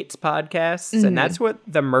Postmates podcasts, and that's what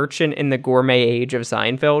The Merchant in the Gourmet Age of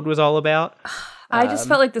Seinfeld was all about. I just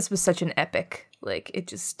felt like this was such an epic, like, it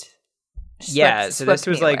just... So this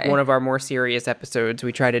was like one of our more serious episodes.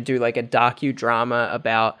 We tried to do like a docudrama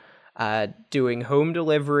about doing home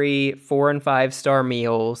delivery 4 and 5 star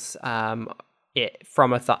meals from a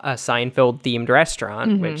Seinfeld themed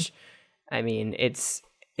restaurant, which, I mean,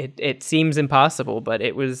 it seems impossible, but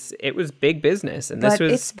it was big business, and this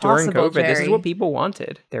was during COVID. Jerry. This is what people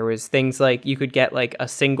wanted. There was things like you could get like a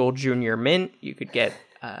single junior mint, you could get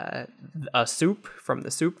a soup from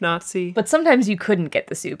the Soup Nazi, but sometimes you couldn't get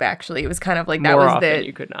the soup. Actually, it was kind of like that More was often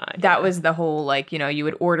you could not. That was the whole, like, you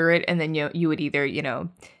would order it, and then you would either you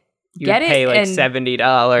get would pay it like and,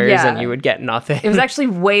 $70 and you would get nothing. It was actually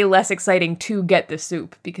way less exciting to get the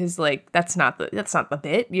soup, because like that's not the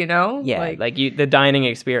bit, Yeah, like the dining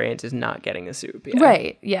experience is not getting the soup. Yeah.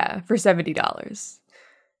 Right? Yeah, for $70.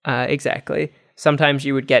 Exactly. Sometimes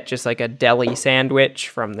you would get just like a deli sandwich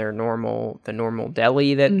from the normal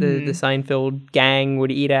deli that the Seinfeld gang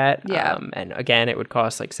would eat at. Yeah. And again, it would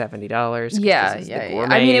cost like $70. Yeah.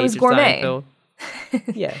 I mean, it was gourmet.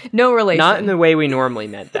 Yeah. No relation. Not in the way we normally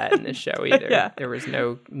meant that in this show either. Yeah. There was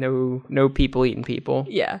no people eating people.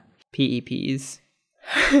 Yeah. PEPs.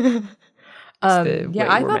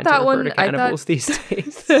 I thought that one. I thought these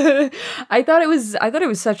days. I thought it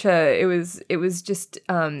was such a. It was just.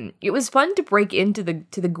 It was fun to break into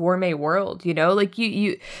the gourmet world. Like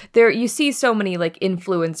you see so many like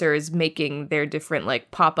influencers making their different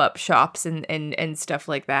like pop up shops and stuff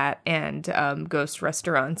like that, and ghost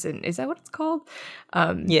restaurants, and is that what it's called?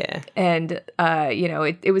 Yeah. And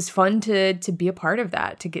it was fun to be a part of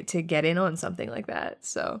that, to get in on something like that.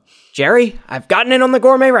 So Jerry, I've gotten in on the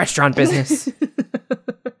gourmet restaurant business.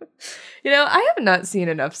 I have not seen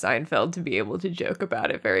enough Seinfeld to be able to joke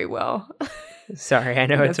about it very well. Sorry, I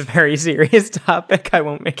know it's a very serious topic. I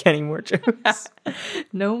won't make any more jokes.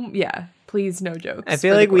 Please, no jokes. I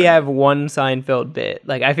feel like we have one Seinfeld bit.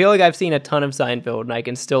 Like, I feel like I've seen a ton of Seinfeld, and I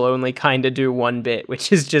can still only kind of do one bit,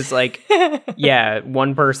 which is just like,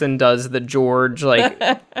 one person does the George, like,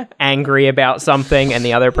 angry about something, and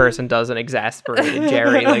the other person does an exasperated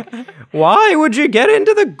Jerry. Like, why would you get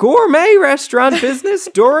into the gourmet restaurant business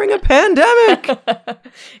during a pandemic?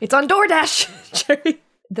 It's on DoorDash, Jerry.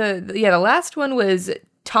 The last one was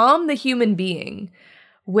Tom the Human Being.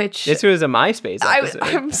 Which this was a MySpace episode.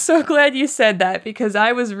 I'm so glad you said that, because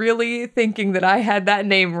I was really thinking that I had that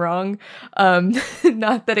name wrong.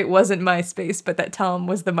 Not that it wasn't MySpace, but that Tom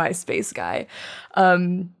was the MySpace guy.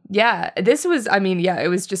 This was, it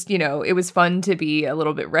was just, it was fun to be a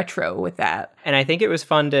little bit retro with that. And I think it was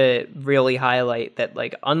fun to really highlight that,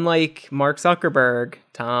 like, unlike Mark Zuckerberg,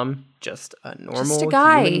 Tom, just a normal just a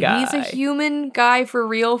guy. Human guy. He's a human guy for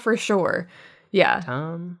real, for sure. Yeah.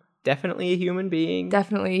 Tom, definitely a human being.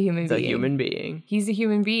 Definitely a human being. He's a human being. He's a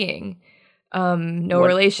human being. No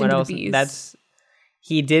relation to else? the bees.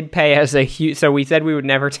 He did pay us a huge. So we said we would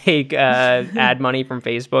never take ad money from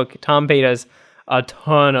Facebook. Tom paid us a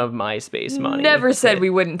ton of MySpace money. Never said we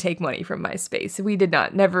wouldn't take money from MySpace. We did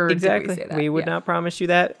not. Never exactly. did we say that. We would not promise you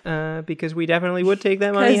that because we definitely would take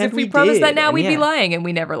that money. Because if we promised that now, we'd be lying, and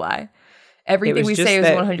we never lie. Everything we say is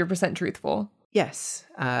 100% truthful. Yes,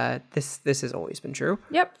 this has always been true.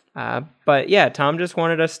 Yep. But yeah, Tom just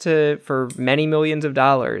wanted us to, for many millions of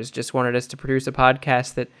dollars, just wanted us to produce a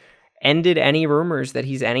podcast that ended any rumors that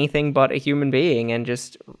he's anything but a human being, and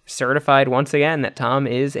just certified once again that Tom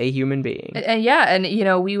is a human being. And you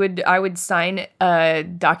know, I would sign a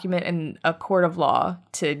document in a court of law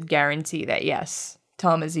to guarantee that yes,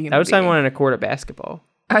 Tom is a human being. I would sign one in a court of basketball.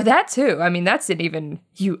 That too. I mean, that's not even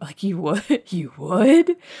you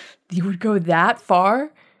would go that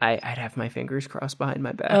far. I'd have my fingers crossed behind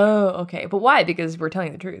my back. Oh, okay. But why? Because we're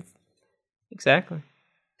telling the truth. Exactly.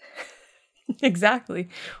 Exactly.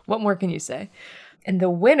 What more can you say? And the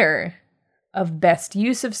winner of Best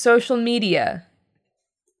Use of Social Media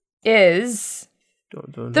is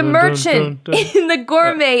the merchant in the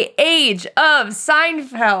gourmet age of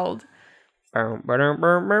Seinfeld. That's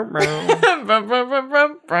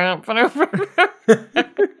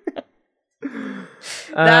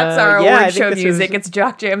our award show music. It's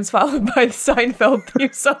Jock Jams followed by the Seinfeld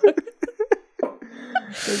theme song.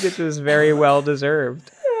 I think this was very well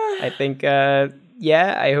deserved. I think, I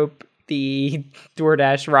hope the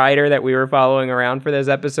DoorDash rider that we were following around for this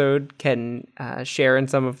episode can share in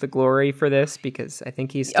some of the glory for this, because I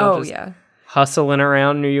think he's still hustling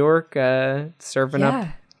around New York, serving up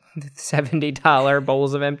 $70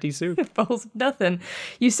 bowls of empty soup. Bowls of nothing.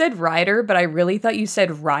 You said rider, but I really thought you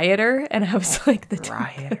said rioter, and I was like, the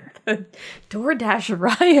DoorDash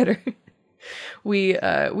rioter.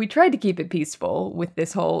 We tried to keep it peaceful with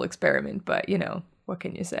this whole experiment, but you know, what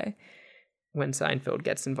can you say? When Seinfeld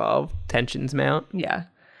gets involved, tensions mount. Yeah.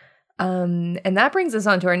 And that brings us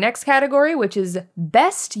on to our next category, which is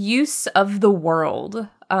best use of the world.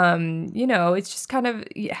 You know, it's just kind of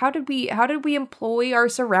how did we employ our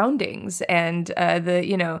surroundings, and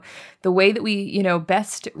the way that we,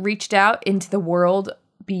 best reached out into the world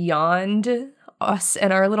beyond us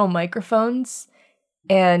and our little microphones,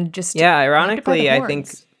 and just ironically, I think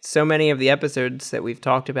so many of the episodes that we've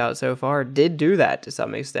talked about so far did do that to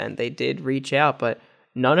some extent. They did reach out, but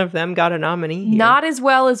none of them got a nominee here. Not as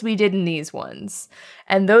well as we did in these ones.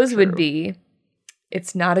 And those would be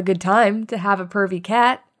It's Not a Good Time to Have a Pervy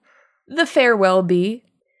Cat, The Farewell Bee,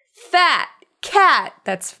 Fat Cat,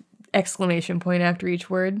 that's exclamation point after each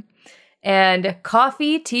word, and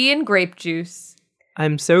Coffee, Tea, and Grape Juice.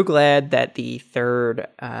 I'm so glad that the third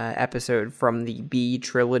episode from the Bee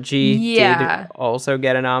trilogy did also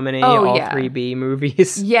get a nominee. All 3 Bee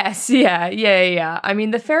movies. Yes, yeah. I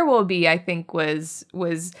mean, The Farewell Bee, I think, was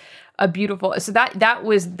a beautiful. So that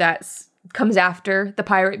comes after The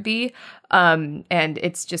Pirate Bee, and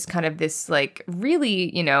it's just kind of this like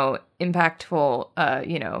really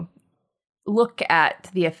impactful look at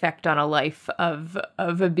the effect on a life of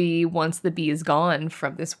a bee once the bee is gone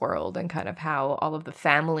from this world, and kind of how all of the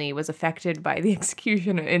family was affected by the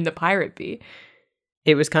execution in The Pirate Bee.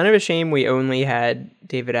 It was kind of a shame we only had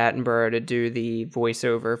David Attenborough to do the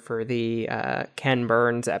voiceover for the Ken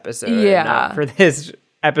Burns episode, not for this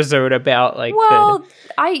episode about like. Well,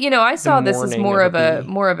 I saw this as more of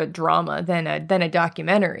a drama than a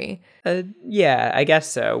documentary. I guess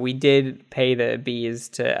so. We did pay the bees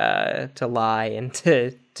to lie and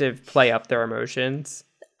to play up their emotions.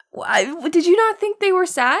 Did you not think they were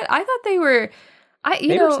sad? I thought they were.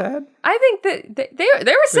 They were sad. I think that they were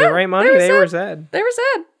sad. For the right money, they were sad. They were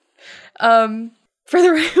sad. For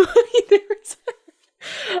the right money, they were sad.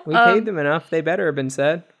 We paid them enough. They better have been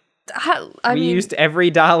sad. I mean, used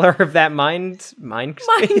every dollar of that Minecraft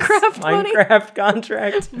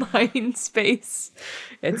contract. Mindspace.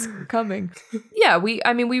 It's coming. Yeah, we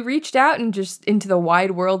reached out and just into the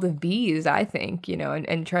wide world of bees, I think,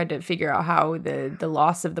 and tried to figure out how the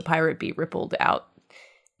loss of the pirate bee rippled out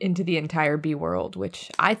into the entire bee world, which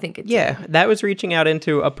I think it did. Yeah, that was reaching out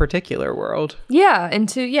into a particular world. Yeah,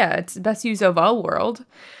 it's best use of all world.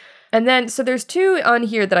 And then, so there's 2 on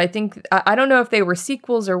here that I think, I don't know if they were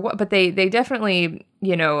sequels or what, but they definitely,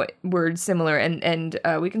 were similar. And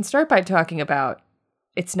we can start by talking about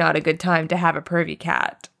It's Not a Good Time to Have a Pervy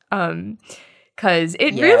Cat. Because because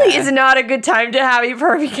it really is not a good time to have a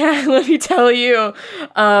pervy cat, let me tell you.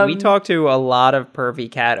 We talked to a lot of pervy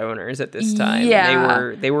cat owners at this time.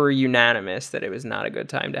 Yeah. They were unanimous that it was not a good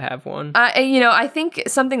time to have one. I think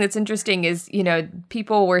something that's interesting is,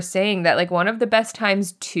 people were saying that like one of the best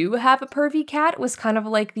times to have a pervy cat was kind of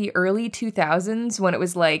like the early 2000s when it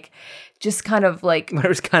was like just kind of like But it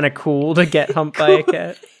was kind of cool to get humped by a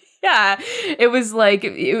cat. Yeah, it was like,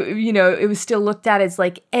 it was still looked at as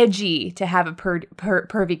like edgy to have a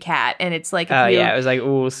pervy cat. And it's like, it was like,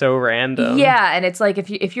 ooh, so random. Yeah, and it's like,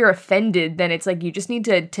 if you're offended, then it's like, you just need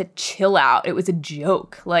to chill out. It was a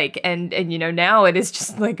joke. Like, and now it is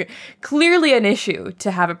just like clearly an issue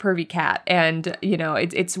to have a pervy cat. And,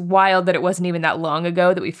 it's wild that it wasn't even that long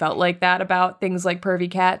ago that we felt like that about things like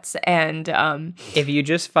pervy cats. And if you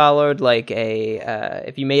just followed like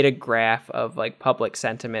if you made a graph of like public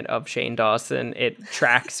sentiment of Shane Dawson, it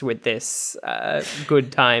tracks with this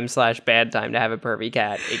good time / bad time to have a pervy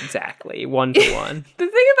cat exactly 1 to 1. The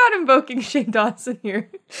thing about invoking Shane Dawson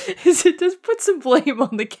here is it does put some blame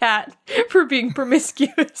on the cat for being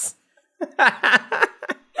promiscuous. I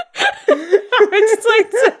just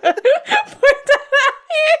like to point that out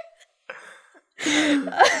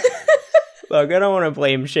here. Look, I don't want to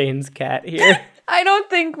blame Shane's cat here. I don't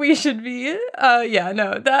think we should be.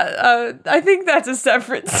 I think that's a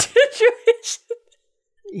separate situation.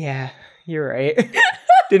 Yeah, you're right.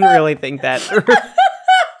 Didn't really think that through.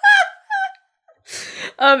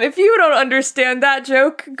 If you don't understand that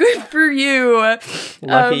joke, good for you.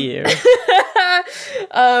 Lucky you.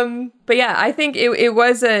 But yeah, I think it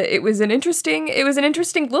was an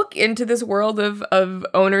interesting look into this world of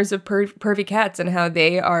owners of pervy cats and how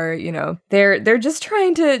they are, they're just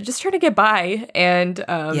trying to get by, and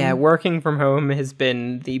working from home has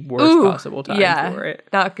been the worst possible time for it.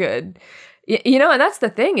 Not good. And that's the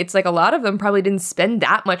thing. It's like a lot of them probably didn't spend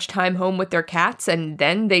that much time home with their cats, and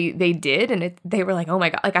then they did, and they were like, oh my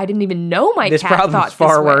God, like I didn't even know my cat thought this way. This problem's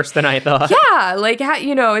far worse than I thought. Yeah, like,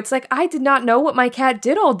 it's like I did not know what my cat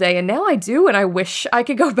did all day, and now I do, and I wish I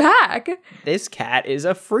could go back. This cat is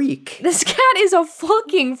a freak. This cat is a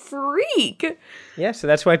fucking freak. Yeah, so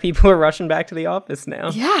that's why people are rushing back to the office now.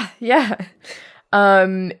 Yeah.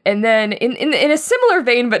 And then in a similar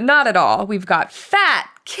vein, but not at all, we've got Fat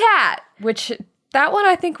Cat, which that one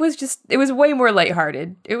I think it was way more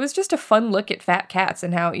lighthearted. It was just a fun look at fat cats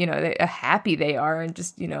and how, happy they are and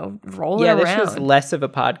just, rolling around. Yeah, this was less of a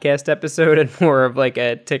podcast episode and more of like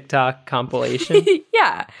a TikTok compilation.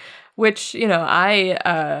 Yeah, which,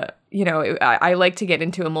 I like to get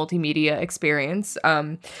into a multimedia experience.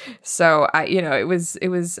 So it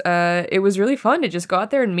was really fun to just go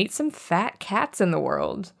out there and meet some fat cats in the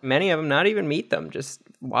world. Many of them, not even meet them, just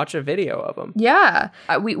watch a video of them. Yeah.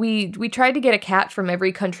 We tried to get a cat from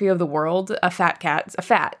every country of the world, a fat cat.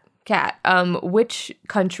 Which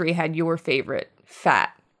country had your favorite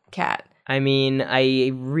fat cat? I mean,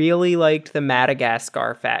 I really liked the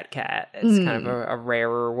Madagascar fat cat. It's kind of a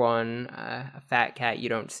rarer one, a fat cat you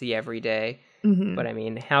don't see every day. Mm-hmm. But I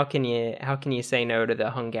mean, how can you say no to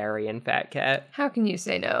the Hungarian fat cat? How can you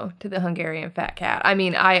say no to the Hungarian fat cat? I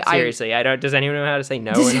mean, seriously, I don't. Does anyone know how to say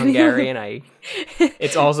no in Hungarian?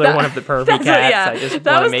 It's also one of the pervy cats. I just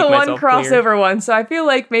that was the one crossover one. So I feel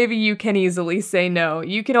like maybe you can easily say no.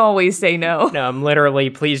 You can always say no. No, I'm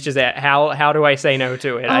literally. Please just ask, how do I say no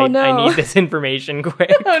to it? Oh, no. I need this information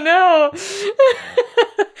quick. Oh no.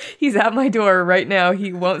 He's at my door right now.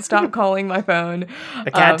 He won't stop calling my phone.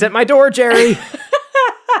 The cat's at my door, Jerry.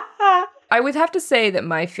 I would have to say that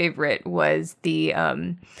my favorite was the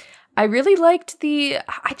I really liked the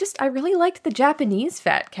Japanese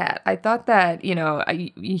fat cat. I thought that,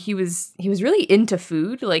 he was really into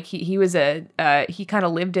food. Like he kind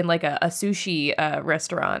of lived in like a sushi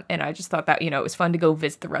restaurant, and I just thought that, it was fun to go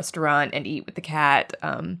visit the restaurant and eat with the cat.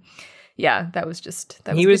 That was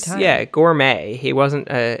a good time. Gourmet. He wasn't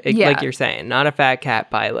like you're saying, not a fat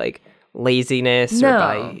cat by like laziness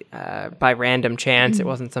or by random chance. It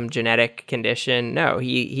wasn't some genetic condition. No,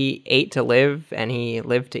 he ate to live and he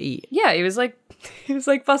lived to eat. Yeah, he was like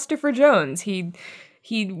Buster Jones. He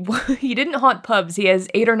didn't haunt pubs. He has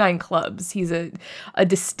 8 or 9 clubs. He's a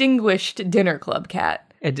distinguished dinner club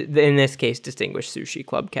cat. In this case, distinguished sushi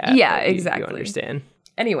club cat. Yeah, exactly. You understand.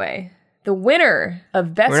 Anyway, the winner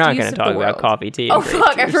of best use of the world. We're not going to talk about coffee, tea, and grape juice.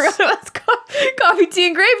 I forgot about coffee, tea,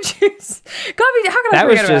 and grape juice. How can I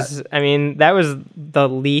forget about? That was the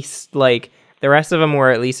least, like, the rest of them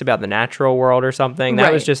were at least about the natural world or something.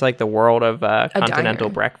 That was just like the world of continental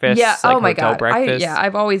breakfast. Yeah, like oh my hotel God. Breakfast.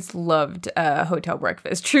 I've always loved hotel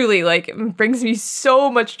breakfast. Truly, like, it brings me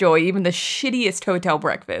so much joy, even the shittiest hotel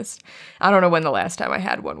breakfast. I don't know when the last time I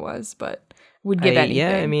had one was, but would give anything.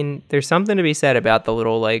 Yeah, I mean, there's something to be said about the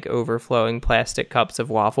little, like, overflowing plastic cups of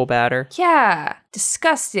waffle batter. Yeah,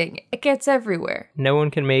 disgusting. It gets everywhere. No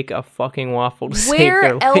one can make a fucking waffle to save their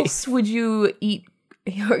Where life. else would you eat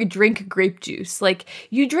or drink grape juice? Like,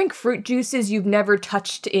 you drink fruit juices you've never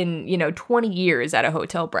touched in, 20 years at a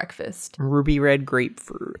hotel breakfast. Ruby red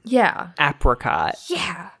grapefruit. Yeah. Apricot.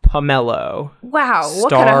 Yeah. Pomelo. Wow. What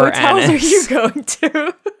Star kind of hotels anise. are you going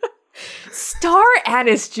to? Star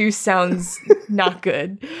anise juice sounds not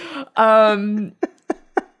good.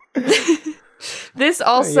 This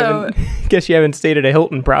also... Guess you haven't stayed at a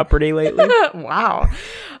Hilton property lately. Wow.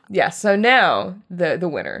 Yeah, so now the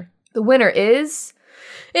winner. The winner is...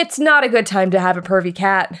 It's not a good time to have a pervy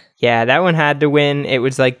cat. Yeah, that one had to win. It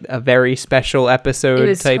was like a very special episode It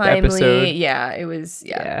was type timely. episode. Yeah, it was...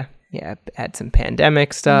 Yeah. Yeah. Had some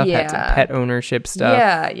pandemic stuff. Had some Yeah. pet ownership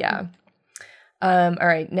stuff. Yeah. All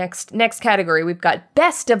right, next category. We've got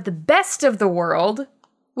best of the world,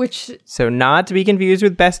 which... So not to be confused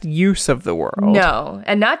with best use of the world. No,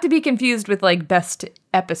 and not to be confused with, like, best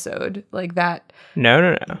episode, like that.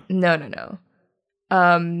 No. No.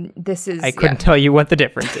 This is... I couldn't tell you what the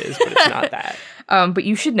difference is, but it's not that. But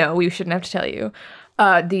you should know. We shouldn't have to tell you.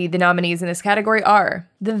 The nominees in this category are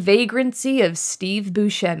The Vagrancy of Steve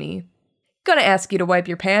Buscemi, Gonna Ask You to Wipe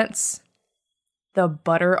Your Pants, The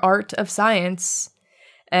Butter Art of Science,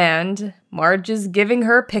 and Marge is Giving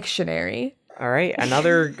Her Pictionary. All right,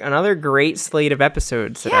 another great slate of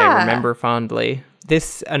episodes that Yeah. I remember fondly.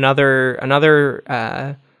 This another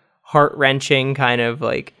heart-wrenching kind of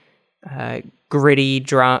like gritty,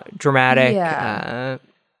 dramatic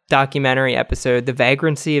documentary episode, The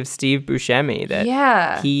Vagrancy of Steve Buscemi.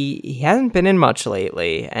 That he hasn't been in much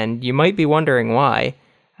lately, and you might be wondering why.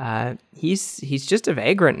 He's just a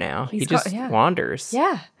vagrant now. He just wanders.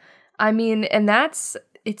 Yeah. I mean, and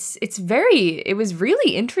it was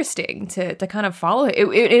really interesting to kind of follow it.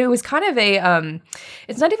 It was kind of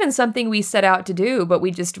it's not even something we set out to do, but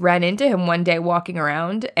we just ran into him one day walking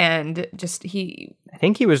around, and I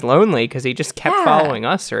think he was lonely because he just kept following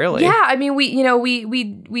us, really. Yeah, I mean,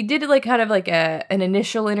 we did like kind of like an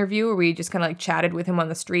initial interview where we just kind of like chatted with him on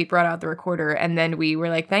the street, brought out the recorder, and then we were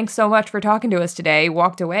like, thanks so much for talking to us today,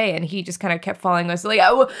 walked away, and he just kind of kept following us. Like,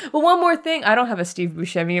 well, one more thing. I don't have a Steve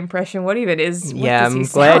Buscemi impression. What even is... Yeah, I'm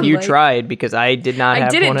glad you tried, because I did not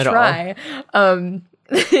have one at all. I didn't try.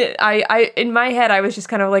 I in my head I was just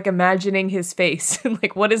kind of like imagining his face.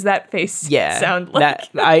 Like, what does that face sound like?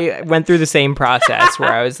 I went through the same process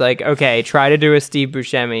where I was like, okay, try to do a Steve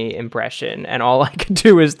Buscemi impression, and all I could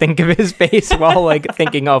do was think of his face while like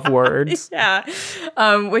thinking of words. Yeah.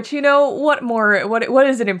 Which, what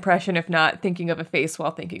is an impression if not thinking of a face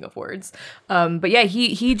while thinking of words? But yeah,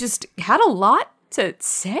 he just had a lot to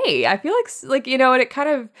say. I feel like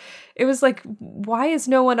and it was like, why is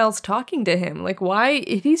no one else talking to him? Like, why,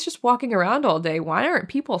 if he's just walking around all day, why aren't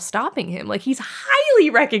people stopping him? Like, he's highly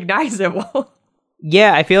recognizable.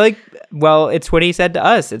 Yeah, I feel like, well, it's what he said to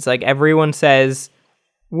us. It's like everyone says,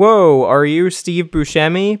 whoa, are you Steve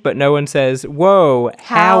Buscemi? But no one says, whoa,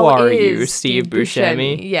 how are you, Steve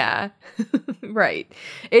Buscemi? Yeah. Right.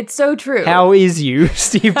 It's so true. How is you,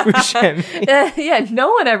 Steve Buscemi? Yeah,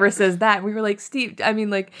 no one ever says that. We were like, Steve, I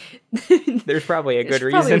mean, like... There's probably a good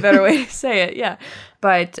reason. Probably a better way to say it, yeah.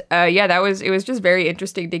 But, it was just very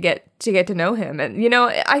interesting to get to know him. And,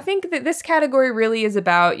 I think that this category really is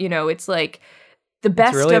about, it's like... the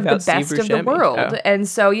best really of the about best Steve of the Buscemi. world. Oh. And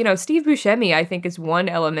so, Steve Buscemi, I think, is one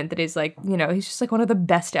element that is like, he's just like one of the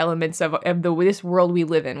best elements of this world we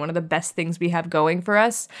live in, one of the best things we have going for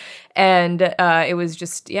us. And it was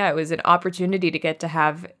just, it was an opportunity to get to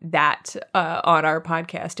have that on our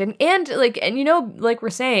podcast. And like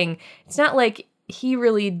we're saying, it's not like he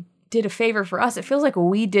really did a favor for us. It feels like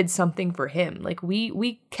we did something for him. Like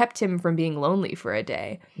we kept him from being lonely for a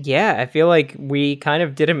day. Yeah, I feel like we kind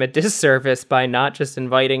of did him a disservice by not just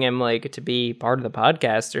inviting him like to be part of the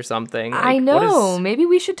podcast or something. Like, I know. Maybe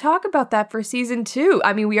we should talk about that for season 2.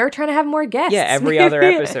 I mean, we are trying to have more guests. Yeah, every other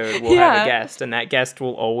episode we'll have a guest, and that guest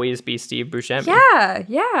will always be Steve Buscemi. Yeah.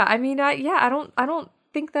 I mean, I don't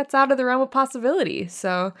think that's out of the realm of possibility.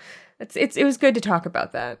 So it was good to talk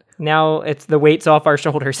about that. Now it's the weight's off our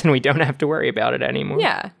shoulders and we don't have to worry about it anymore.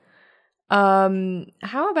 Yeah.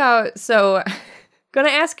 How about, Gonna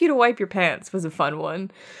Ask You to Wipe Your Pants was a fun one.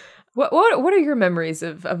 What are your memories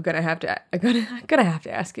of gonna have to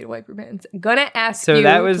ask you to wipe your pants? Gonna ask you to wipe your pants. So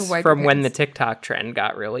that was from when the TikTok trend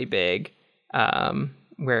got really big.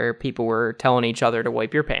 where people were telling each other to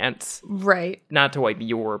wipe your pants. Right. Not to wipe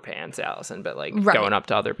your pants, Allison, but like Right. going up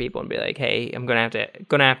to other people and be like, "Hey, I'm gonna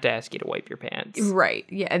have to ask you to wipe your pants." Right.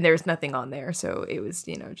 Yeah. And there's nothing on there. So it was,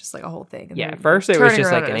 just like a whole thing. And Yeah, they're first it was turning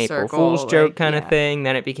just around like in an a April circle, Fool's joke like, kind of yeah. thing.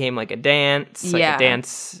 Then it became like a dance, Yeah. a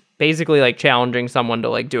dance, basically like challenging someone to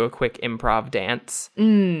like do a quick improv dance.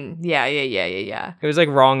 Yeah. It was like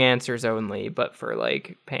wrong answers only, but for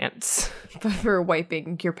like pants. But for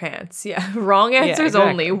wiping your pants. Yeah. Wrong answers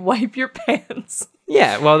exactly. only. Wipe your pants.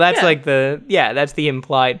 Yeah, well, that's Yeah. like that's the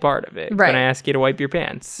implied part of it. Right. Gonna ask you to wipe your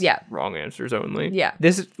pants. Yeah. Wrong answers only. Yeah.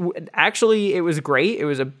 Actually, it was great. It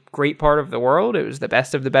was a great part of the world. It was the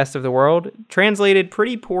best of the world. Translated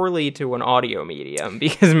pretty poorly to an audio medium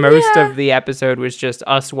because most of the episode was just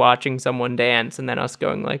us watching someone dance and then us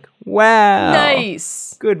going like, wow.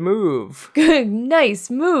 Nice. Good move. Good. Nice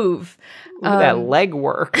move. Look at that leg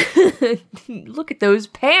work. Look at those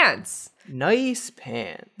pants. Nice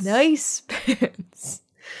pants. Nice pants.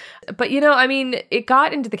 But, it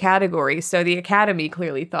got into the category, so the Academy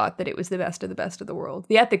clearly thought that it was the best of the world.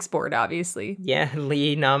 The ethics board, obviously. Yeah,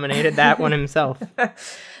 Lee nominated that one himself.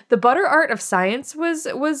 The butter art of science was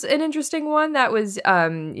an interesting one. That was,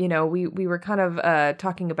 we were kind of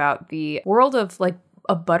talking about the world of, like,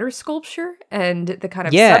 a butter sculpture and the kind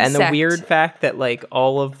of and the subsect. weird fact that like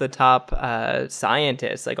all of the top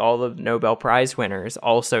scientists, like all the Nobel Prize winners,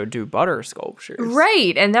 also do butter sculptures.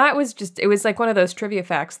 Right, and that was it was like one of those trivia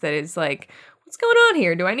facts that is like, what's going on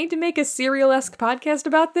here? Do I need to make a Serial-esque podcast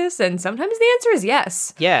about this? And sometimes the answer is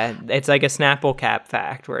yes. Yeah, it's like a Snapple cap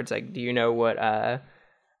fact where it's like, do you know what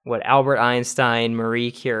Albert Einstein, Marie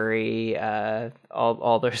Curie,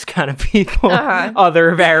 all those kind of people,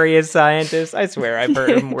 other various scientists. I swear I've heard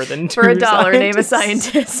of more than two. For $1, name a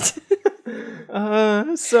scientists.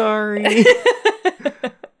 scientist. Sorry.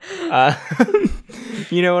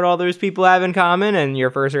 You know what all those people have in common? And your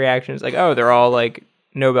first reaction is like, oh, they're all like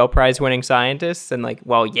Nobel Prize winning scientists. And like,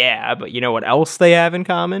 well, yeah, but you know what else they have in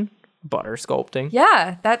common? Butter sculpting.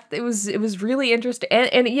 Yeah, it was really interesting,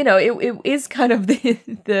 and it is kind of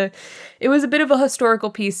it was a bit of a historical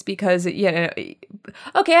piece because okay,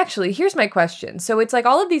 actually, here's my question. So it's like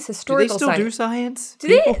all of these historical. Do they still do science? Do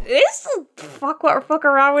they still fuck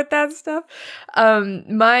around with that stuff?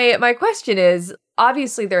 My question is,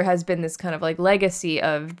 obviously there has been this kind of like legacy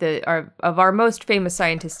of our most famous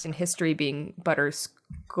scientists in history being butter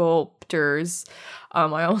sculptors. I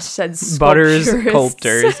almost said butters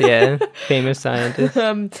sculptors, yeah, famous scientists.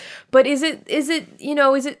 But is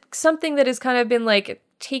it something that has kind of been like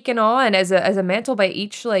taken on as a mantle by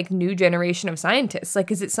each like new generation of scientists? Like,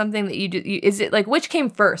 is it something that you do? Is it like which came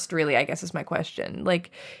first? Really, I guess is my question. Like,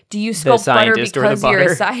 do you sculpt butter because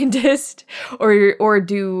you're a scientist, or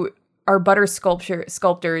are butter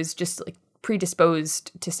sculptors just like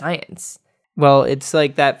predisposed to science? Well, it's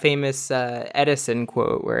like that famous Edison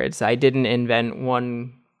quote where it's, I didn't invent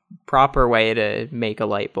one proper way to make a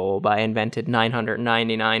light bulb. I invented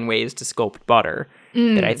 999 ways to sculpt butter.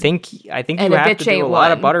 That I think you have to do a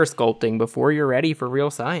lot of butter sculpting before you're ready for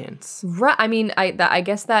real science. Right. I mean, I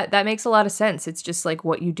guess that makes a lot of sense. It's just like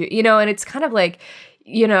what you do, and it's kind of like,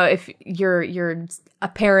 if you're a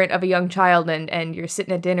parent of a young child and you're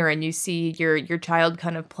sitting at dinner and you see your child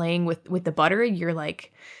kind of playing with the butter, you're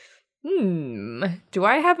like, do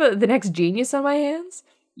I have the next genius on my hands?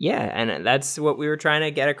 Yeah, and that's what we were trying to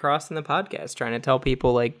get across in the podcast, trying to tell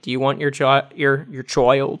people, like, do you want your child Do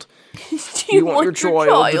you want your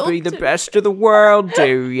child to be the best of the world?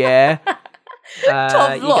 Do yeah? You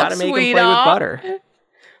gotta make him play with butter.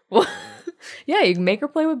 Well, yeah, you can make her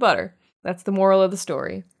play with butter. That's the moral of the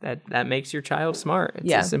story. That makes your child smart. It's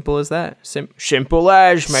Yeah. as simple as that. Simple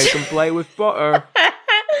as make him play with butter.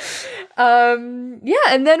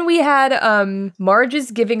 And then we had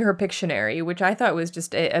Marge's giving her Pictionary, which I thought was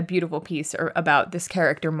just a beautiful piece about this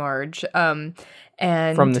character Marge. And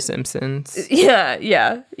From The Simpsons.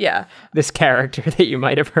 Yeah. This character that you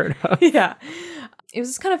might have heard of. Yeah. It was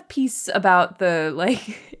this kind of piece about the, like,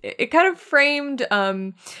 it kind of framed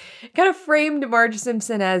Marge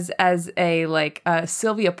Simpson as a like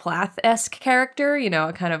Sylvia Plath-esque character,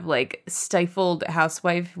 a kind of like stifled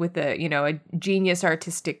housewife with a genius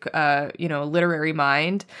artistic literary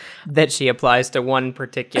mind That she applies to one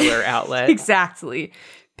particular outlet. Exactly.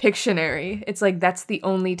 Pictionary. It's like that's the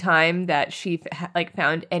only time that she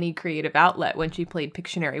found any creative outlet, when she played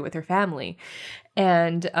Pictionary with her family.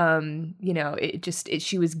 And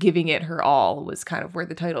she was giving it her all, was kind of where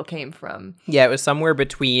the title came from. Yeah, it was somewhere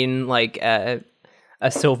between like a a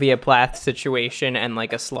Sylvia Plath situation and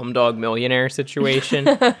like a Slumdog Millionaire situation,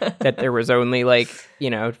 that there was only like,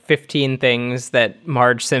 15 things that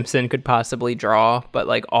Marge Simpson could possibly draw, but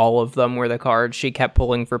like all of them were the cards she kept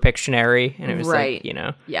pulling for Pictionary. And it was like,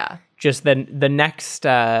 Yeah. just the next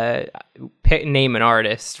name an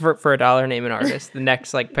artist for $1, name an artist. The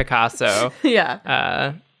next like Picasso.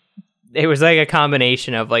 Yeah. It was like a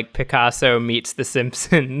combination of like Picasso meets The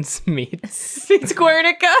Simpsons meets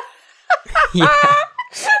Guernica. yeah.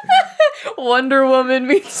 Wonder Woman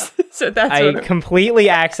meets. So that's I completely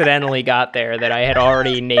accidentally got there that I had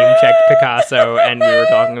already name checked Picasso and we were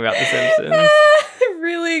talking about The Simpsons.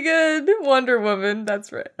 Really good. Wonder Woman.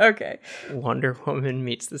 That's right. Okay. Wonder Woman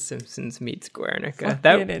meets The Simpsons meets Guernica.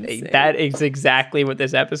 Fucking insane. That is exactly what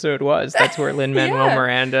this episode was. That's where Lin-Manuel Yeah.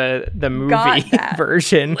 Miranda, the movie Got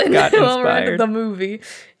version, got inspired. The movie.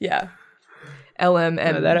 Yeah.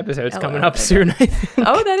 LMM. That episode's coming up soon, I think.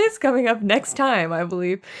 Oh, that is coming up next time, I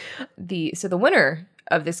believe. So the winner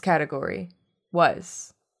of this category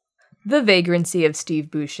was The Vagrancy of Steve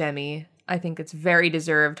Buscemi. I think it's very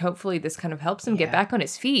deserved. Hopefully this kind of helps him get back on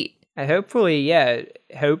his feet. Hopefully, Whoa,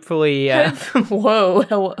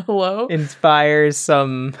 hello? inspires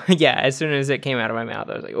some, as soon as it came out of my mouth,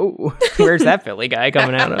 I was like, oh, where's that Philly guy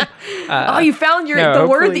coming out of? You found the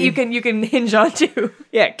word that you can hinge onto.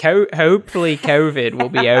 Yeah, hopefully COVID will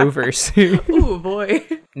be over soon. Ooh, boy.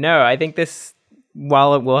 No, I think this,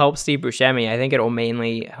 while it will help Steve Buscemi, I think it will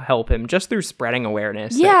mainly help him just through spreading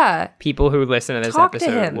awareness. Yeah. People who listen to this Talk to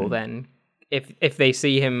episode him. will then, if they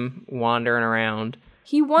see him wandering around,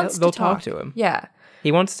 He wants they'll to talk talk to him. Yeah.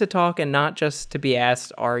 He wants to talk and not just to be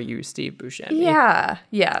asked, are you Steve Buscemi? Yeah.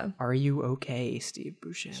 Yeah. Are you okay, Steve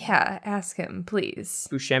Buscemi? Yeah. Ask him, please.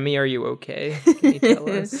 Buscemi, are you okay? Can you tell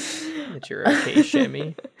us that you're okay,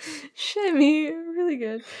 Shemmy? Shimmy. Really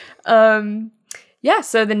good.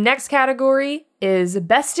 So the next category is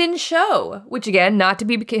Best in Show, which again, not to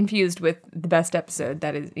be confused with the best episode.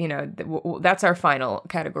 That is, that's our final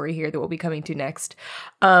category here that we'll be coming to next.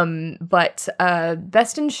 But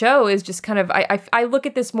Best in Show is just kind of, I look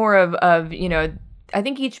at this more of I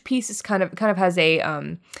think each piece is kind of has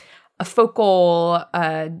a focal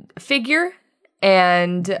figure,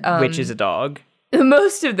 and Which is a dog.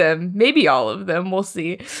 most of them, maybe all of them, we'll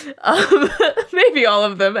see. Maybe all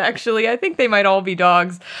of them, actually. I think they might all be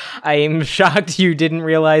dogs. I am shocked you didn't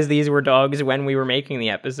realize these were dogs when we were making the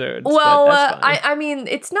episodes. Well, but that's fine. I mean,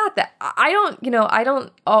 it's not that I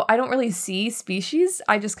don't really see species.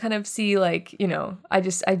 I just kind of see like, I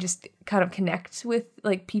just kind of connect with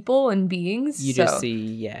like people and beings. You just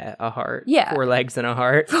see, a heart. Yeah. 4 legs and a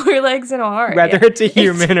heart. 4 legs and a heart. Whether yeah. it's a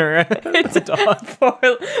human or a dog. 4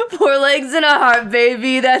 legs and a heart,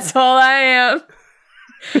 baby. That's all I am.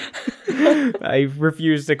 I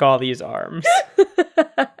refuse to call these arms.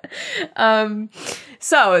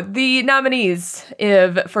 So the nominees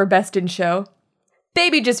for Best in Show: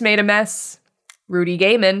 Baby Just Made a Mess, Rudy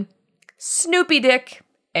Gayman, Snoopy Dick,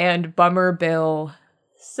 and Bummer Bill.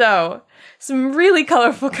 So some really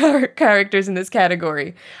colorful characters in this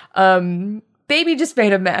category. Baby Just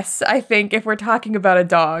Made a Mess. I think if we're talking about a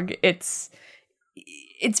dog, it's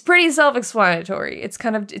pretty self-explanatory. It's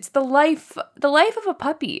the life of a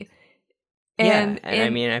puppy. And I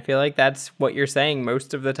mean, I feel like that's what you're saying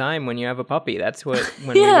most of the time when you have a puppy. That's what,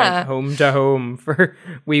 when we went home to home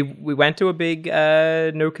we went to a big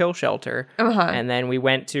no-kill shelter. And then we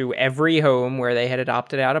went to every home where they had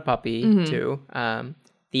adopted out a puppy to.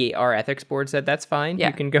 Our ethics board said that's fine. Yeah.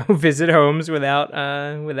 You can go visit homes without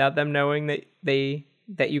them knowing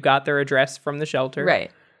that you got their address from the shelter.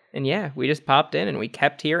 Right. And we just popped in and we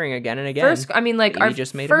kept hearing again and again. Our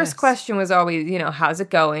first question was always, how's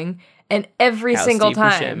it going? And every single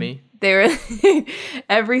time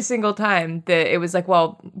every single time that it was like,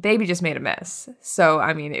 well, Baby just made a mess. So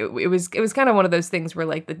I mean, it was kind of one of those things where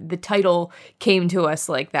like the title came to us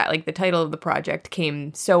like that. Like the title of the project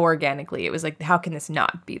came so organically. It was like, how can this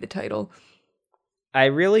not be the title? I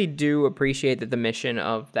really do appreciate that the mission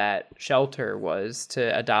of that shelter was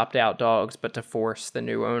to adopt out dogs, but to force the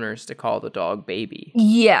new owners to call the dog Baby.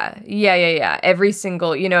 Yeah. Every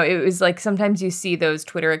single, it was like sometimes you see those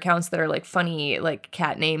Twitter accounts that are like funny, like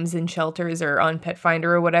cat names in shelters or on Pet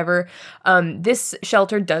Finder or whatever. This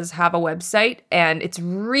shelter does have a website and it's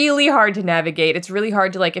really hard to navigate. It's really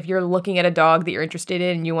hard to like, if you're looking at a dog that you're interested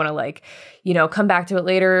in and you want to like, come back to it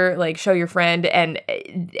later, like show your friend, and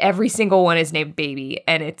every single one is named Baby,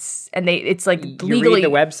 and it's like you legally. read the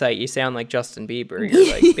website, you sound like Justin Bieber.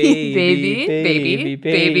 You're like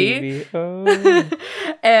baby. Oh.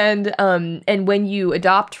 And when you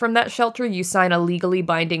adopt from that shelter, you sign a legally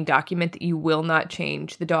binding document that you will not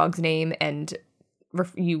change the dog's name and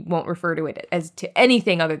you won't refer to it as to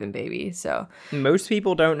anything other than baby. So Most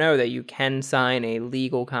people don't know that you can sign a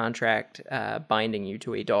legal contract binding you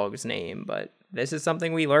to a dog's name, but this is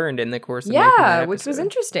something we learned in the course of making that which was episode.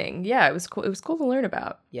 interesting. Yeah, it was cool. It was cool to learn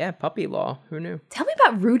about. Yeah, puppy law. Who knew? Tell me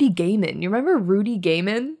about Rudy Gayman. You remember Rudy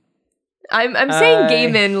Gayman? I'm saying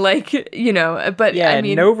Gayman like, you know, but Yeah, I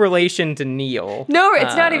mean, no relation to Neil. no,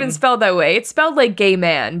 it's not even spelled that way. It's spelled like gay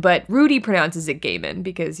man, but Rudy pronounces it Gayman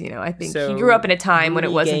because, you know, I think he grew up in a time when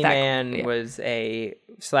it wasn't that. Gayman was a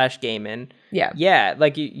 /Gayman. Yeah. Yeah,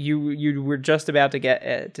 like you were just about to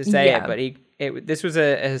get to say it, but this was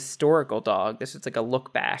a historical dog. This was like a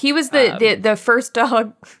look back. He was the first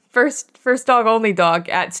dog, first dog only dog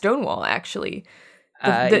at Stonewall, actually.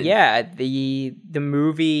 The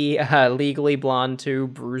movie Legally Blonde 2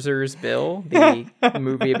 Bruiser's Bill, the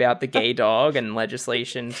movie about the gay dog and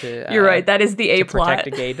legislation to You're right, that is the A to plot. protect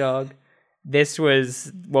a gay dog. This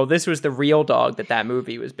was the real dog that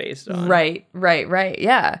movie was based on. Right.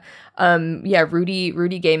 Yeah. Rudy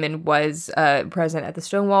Gayman was present at the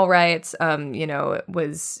Stonewall riots. You know,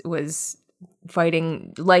 was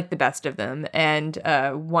fighting like the best of them, and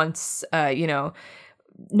once you know,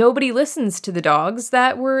 nobody listens to the dogs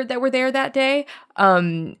that were there that day.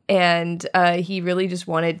 And he really just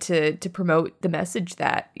wanted to promote the message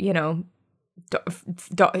that, you know,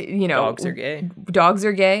 Dogs are gay. Dogs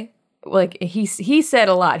are gay. Like he said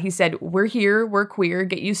a lot. He said, "We're here, we're queer,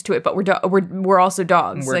 get used to it, but we're also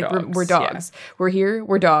dogs. We're we're dogs. yeah. We're here,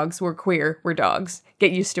 we're dogs, we're queer, we're dogs.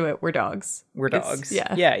 Get used to it, we're dogs. We're dogs."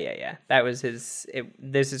 Yeah. That was his.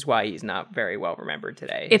 This is why he's not very well remembered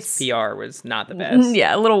today. His PR was not the best.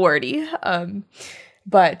 Yeah, a little wordy.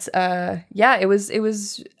 But it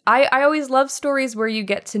was. I always love stories where you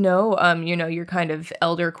get to know, you know, your kind of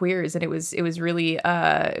elder queers, and it was really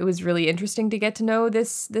interesting to get to know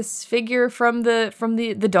this figure from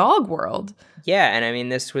the dog world. Yeah, and I mean,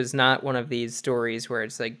 this was not one of these stories where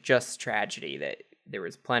it's like just tragedy. That there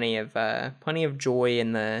was plenty of joy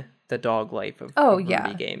in the dog life of Rudy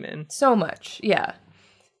Gayman. So much, yeah.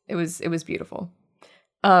 It was beautiful.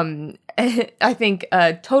 I think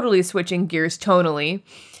totally switching gears tonally.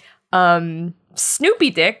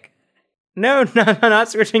 Snoopy Dick. No, not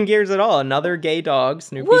switching gears at all. Another gay dog,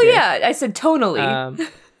 Snoopy Well, Dick. yeah, I said tonally.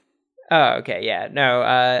 Oh, okay, yeah.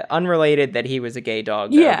 No, unrelated that he was a gay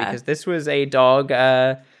dog, though, because this was a dog,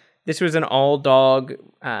 this was an all-dog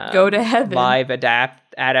Go to Heaven live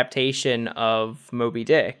adaptation of Moby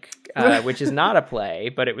Dick, which is not a play,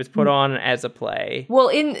 but it was put on as a play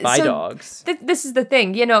by dogs. This is the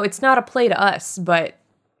thing, you know, it's not a play to us, but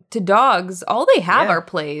to dogs, all they have are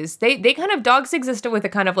plays. They kind of, dogs existed with a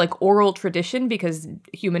kind of like oral tradition because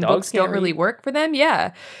human books don't really work for them.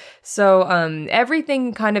 Yeah. So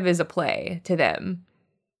everything kind of is a play to them.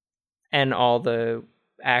 And all the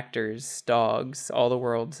actors, dogs, all the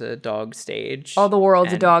world's a dog stage. All the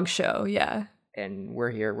world's a dog show, yeah. And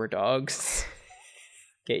we're here, we're dogs.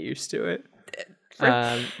 Get used to it.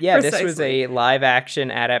 Precisely. This was a live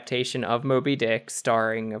action adaptation of Moby Dick,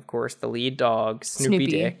 starring, of course, the lead dog, Snoopy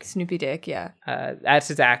Dick. Snoopy Dick, yeah. That's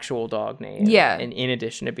his actual dog name. Yeah. And in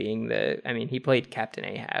addition to being he played Captain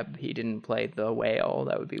Ahab. He didn't play the whale.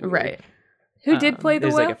 That would be weird. Right. Who did play the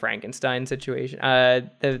whale? There's like a Frankenstein situation.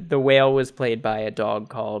 The whale was played by a dog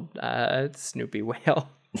called Snoopy Whale.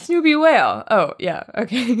 Snoopy Whale. Oh, yeah.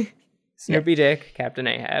 Okay. Snoopy Dick, Captain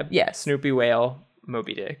Ahab. Yes. Snoopy Whale,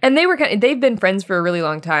 Moby Dick. And they've been friends for a really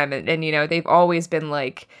long time, and you know, they've always been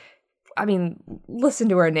like, I mean, listen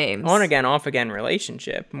to our names. On again, off again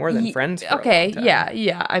relationship, more than friends for a long time.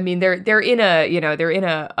 Yeah. I mean, they're in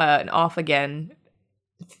an off again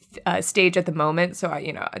stage at the moment, so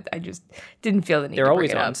I just didn't feel the need. They're to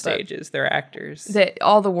always bring it on up, stages. They're actors.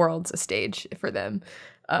 All the world's a stage for them.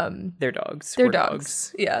 They're dogs. They're We're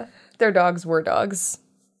dogs. Yeah, they're dogs. We're dogs.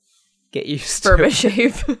 Get used to it.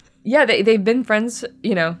 Shave. Yeah, they've been friends,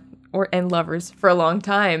 you know, and lovers for a long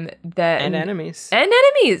time. And enemies.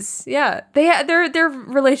 Yeah, they had their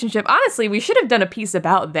relationship. Honestly, we should have done a piece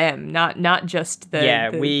about them, not just the. Yeah,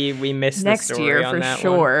 we missed next the story year on for that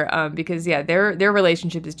sure. one. Because their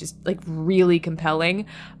relationship is just like really compelling.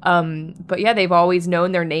 But yeah, they've always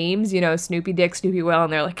known their names. You know, Snoopy Dick, Snoopy Whale,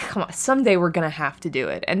 and they're like, come on, someday we're gonna have to do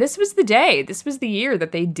it. And this was the day. This was the year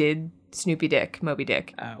that they did Snoopy Dick, Moby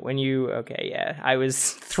Dick. I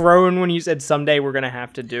was thrown when you said someday we're gonna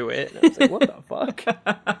have to do it. And I was like, what the fuck?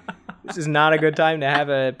 This is not a good time to have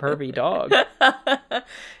a pervy dog. It's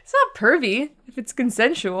not pervy if it's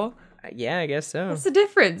consensual. Yeah, I guess so. What's the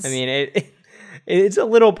difference? I mean, it's a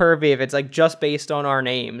little pervy if it's like just based on our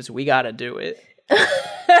names. We gotta do it.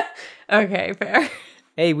 Okay, fair.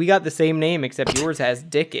 Hey, we got the same name except yours has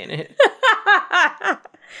Dick in it.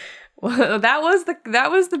 Well, that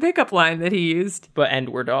was the pickup line that he used. And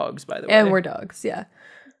we're dogs, by the way. And we're dogs, yeah.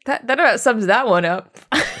 That about sums that one up.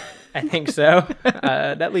 I think so.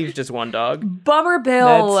 That leaves just one dog. Bummer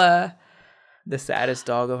Bill. The saddest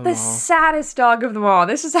dog of them The all. saddest dog of them all.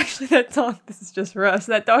 This is actually that dog. This is just for us.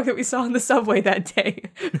 That dog that we saw on the subway that day.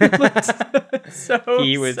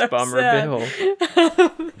 He was Bummer sad. Bill.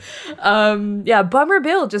 Yeah, Bummer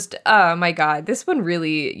Bill. Just, oh my God, this one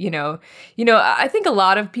really, I think a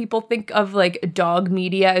lot of people think of like dog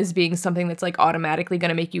media as being something that's like automatically going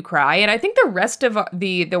to make you cry. And I think the rest of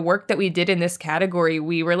the work that we did in this category,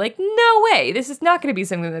 we were like, no way, this is not going to be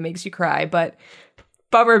something that makes you cry. But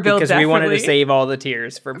Bummer Bill, because definitely. we wanted to save all the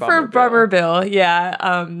tears for Bummer Bill. Bummer Bill,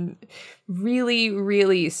 yeah. Really,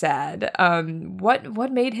 really sad.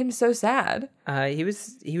 What made him so sad? He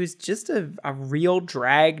was just a real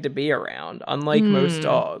drag to be around. Unlike most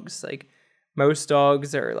dogs, like most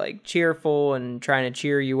dogs are like cheerful and trying to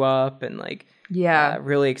cheer you up and like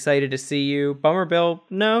really excited to see you. Bummer Bill,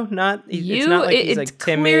 no, not. It's not like he's like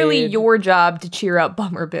timid. Clearly your job to cheer up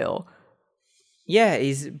Bummer Bill. Yeah,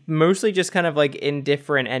 he's mostly just kind of like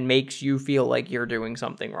indifferent and makes you feel like you're doing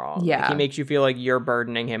something wrong. Yeah. Like, he makes you feel like you're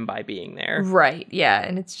burdening him by being there. Right, yeah.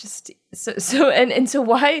 And it's just so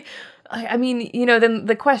why, I mean, then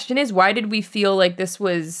the question is, why did we feel like this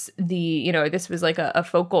was this was like a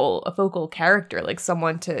focal character, like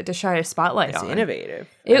someone to shine a spotlight on? It's innovative.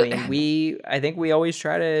 I think we always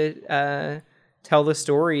try to tell the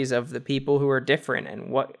stories of the people who are different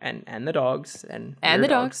and the dogs and the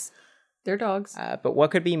dogs. They're dogs. But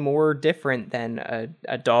what could be more different than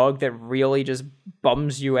a dog that really just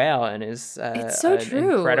bums you out and is it's so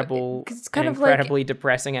true. Incredibly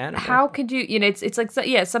depressing animal? How could you? It's like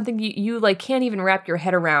something you like can't even wrap your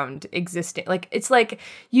head around existing. Like it's like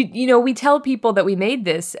we tell people that we made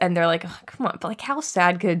this and they're like, oh, come on, but like how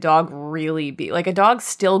sad could a dog really be? Like a dog's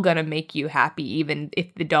still gonna make you happy even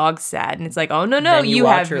if the dog's sad. And it's like, oh no, then you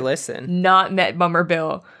watch have or listen. Not met Bummer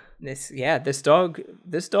Bill. This dog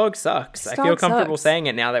sucks. I feel comfortable saying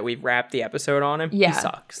it now that we've wrapped the episode on him. Yeah. He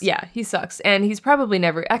sucks. Yeah, he sucks. And he's probably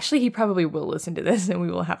he probably will listen to this and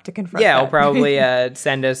we will have to confront Yeah, that. he'll probably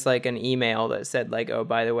send us like an email that said like, oh,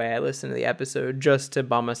 by the way, I listened to the episode just to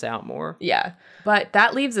bum us out more. Yeah. But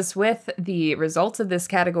that leaves us with the results of this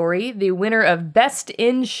category. The winner of Best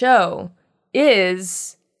in Show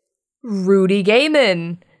is Rudy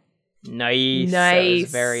Gaiman. Nice. I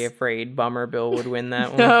was very afraid Bummer Bill would win that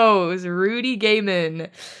one. No, it was Rudy Gaiman.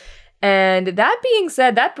 And that being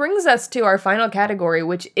said, that brings us to our final category,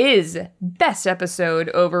 which is Best Episode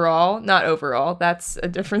Overall. Not overall, that's a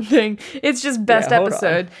different thing. It's just Best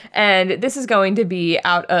Episode. And this is going to be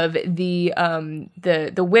out of the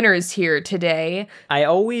winners here today. I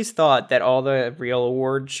always thought that all the real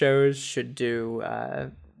award shows should do,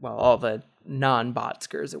 all the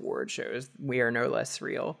non-Botskers award shows, We Are No Less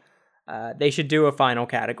Real. They should do a final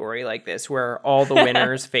category like this where all the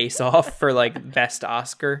winners face off for like Best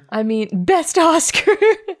Oscar. I mean, Best Oscar.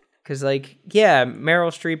 Because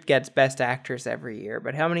Meryl Streep gets Best Actress every year,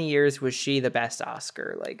 but how many years was she the Best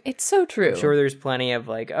Oscar? Like, it's so true. I'm sure there's plenty of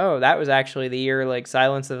like, oh, that was actually the year like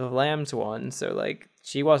Silence of the Lambs won, so like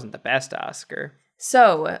she wasn't the best Oscar.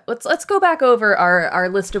 So let's go back over our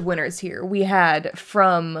list of winners here. We had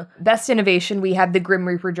from Best Innovation, we had the Grim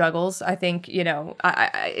Reaper Juggles. I think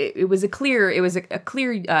it was a clear.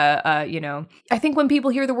 I think when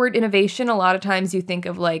people hear the word innovation, a lot of times you think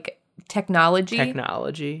of like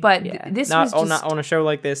technology, but this was just, not on a show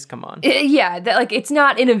like this. Come on, it's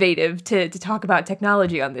not innovative to talk about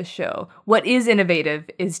technology on this show. What is innovative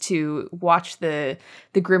is to watch the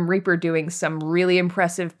Grim Reaper doing some really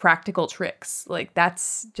impressive practical tricks. Like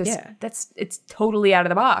it's totally out of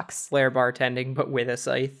the box. Flair bartending, but with a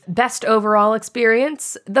scythe. Best overall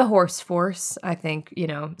experience, the Horse Force. I think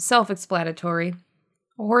self-explanatory.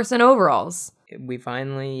 A horse in overalls. We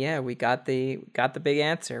finally, we got the big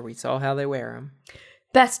answer. We saw how they wear them.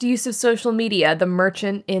 Best use of social media, the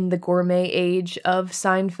merchant in the gourmet age of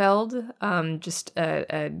Seinfeld. Just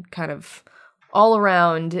a kind of all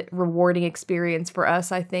around rewarding experience for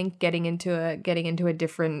us. I think getting into a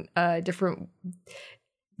different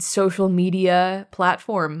social media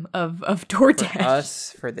platform of DoorDash. For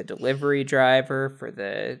us, for the delivery driver, for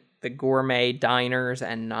the gourmet diners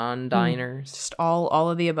and non-diners. Just all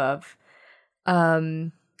of the above.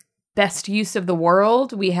 Best use of the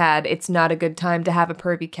world, we had It's Not a Good Time to Have a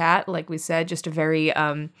Pervy Cat, like we said, just a very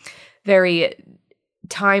very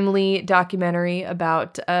timely documentary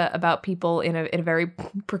about people in a very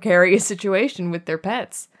precarious situation with their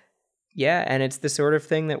pets. Yeah, and it's the sort of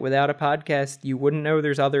thing that without a podcast you wouldn't know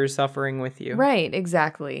there's others suffering with you. Right,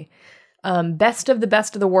 exactly. Best of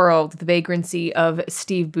the world, the vagrancy of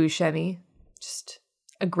Steve Buscemi. Just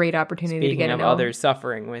a great opportunity to get to know others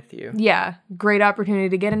suffering with you. Yeah, great opportunity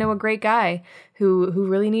to get to know a great guy who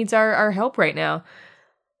really needs our help right now.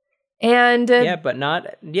 And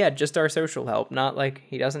just our social help. Not like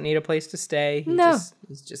he doesn't need a place to stay.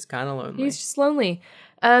 He's just kind of lonely. He's just lonely.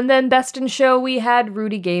 And then best in show, we had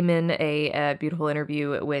Rudy Gayman, a beautiful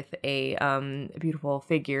interview with a beautiful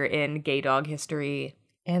figure in gay dog history.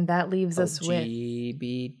 And that leaves us with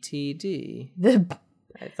GBTD.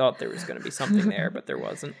 I thought there was going to be something there, but there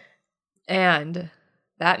wasn't. And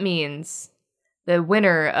that means the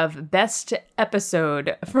winner of best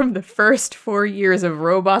episode from the first 4 years of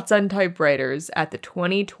Robots on Typewriters at the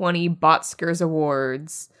 2020 Botskers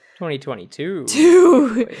Awards. 2022.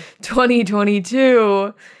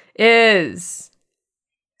 2022 is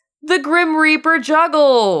The Grim Reaper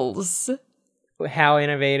Juggles. How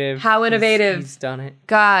innovative. He's done it.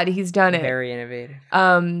 God, he's done it. Very innovative.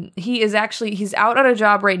 He's out on a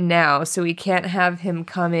job right now, so we can't have him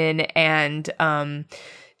come in and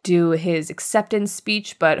do his acceptance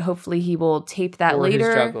speech, but hopefully he will tape that later.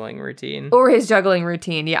 Or his juggling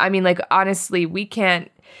routine. Yeah, I mean, like, honestly, we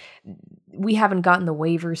haven't gotten the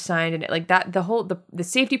waivers signed, and like that, the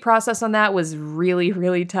safety process on that was really,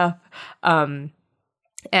 really tough.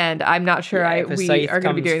 And I'm not sure we are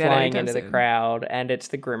going to be doing that anytime into soon. The crowd, and it's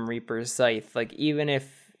the Grim Reaper's scythe. Like, even if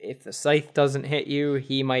the scythe doesn't hit you,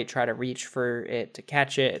 he might try to reach for it to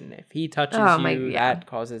catch it, and if he touches that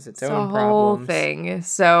causes its own problems. The whole thing.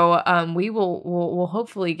 So we'll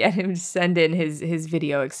hopefully get him to send in his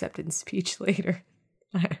video acceptance speech later.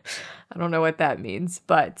 I don't know what that means,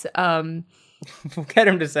 but we'll get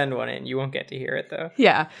him to send one in. You won't get to hear it though.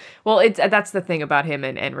 Yeah. Well, that's the thing about him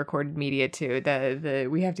and recorded media too.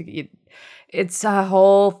 We have to. It's a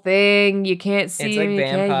whole thing. You can't see him. It's like you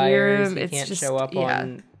can't hear him. He can't show up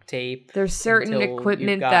on tape. There's certain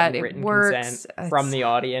equipment that it works from the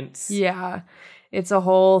audience. Yeah. It's a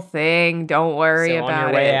whole thing. Don't worry about it. On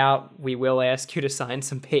your way out, we will ask you to sign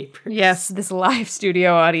some papers. Yes, this live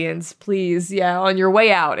studio audience, please. Yeah, on your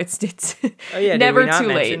way out. It's never too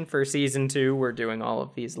late. For season 2, we're doing all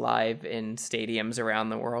of these live in stadiums around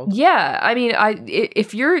the world. Yeah, I mean,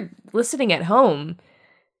 if you're listening at home,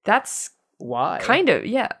 that's why. Kind of,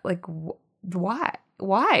 yeah. Like, why?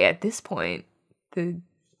 Why at this point?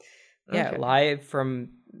 Live from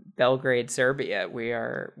Belgrade, Serbia.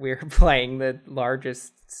 We're playing the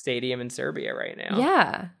largest stadium in Serbia right now.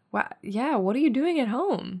 Yeah. Wow. Yeah. What are you doing at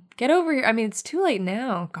home? Get over here. I mean, it's too late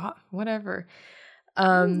now. God, whatever. You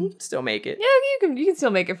can still make it. Yeah, you can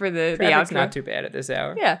still make it for the outro. Not too bad at this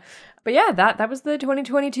hour. Yeah. But yeah, that was the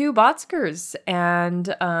 2022 Botskers, and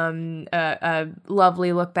a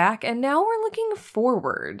lovely look back. And now we're looking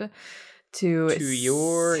forward to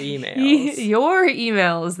your emails. Your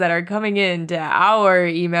emails that are coming in to our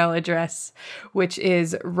email address, which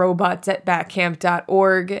is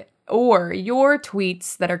robots@batcamp.org, or your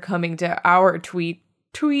tweets that are coming to our Twitter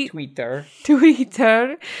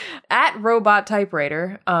at Robot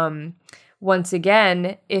Typewriter. Once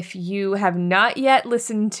again, if you have not yet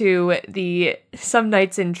listened to the Some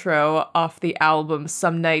Nights intro off the album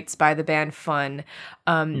Some Nights by the band Fun.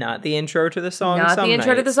 Not the intro to the song Not Some the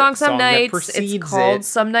intro Nights, to the song Some Nights. It's called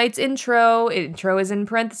Some Nights Intro. Intro is in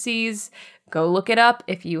parentheses. Go look it up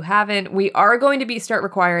if you haven't. We are going to start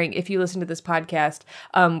requiring, if you listen to this podcast,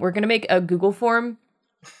 we're going to make a Google form.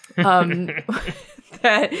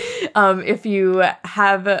 That if you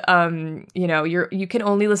have you can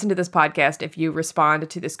only listen to this podcast if you respond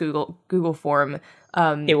to this Google form.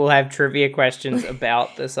 It will have trivia questions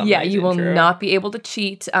about the Some Nights you will intro. not be able to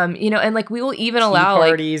cheat. And like we will even allow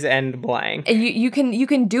parties and blank. You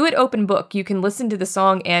can do it open book. You can listen to the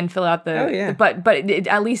song and fill out but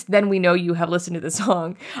at least then we know you have listened to the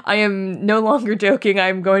song. I am no longer joking.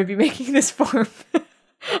 I'm going to be making this form.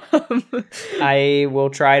 I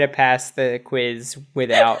will try to pass the quiz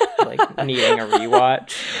without needing a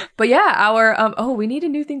rewatch. But yeah, our we need a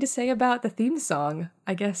new thing to say about the theme song,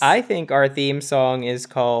 I guess. I think our theme song is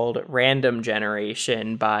called Random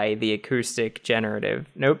Generation by the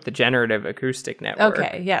Generative Acoustic Network.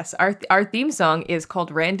 Okay, yes. Our theme song is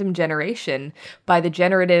called Random Generation by the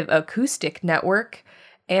Generative Acoustic Network.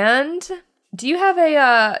 And do you have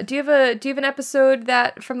an episode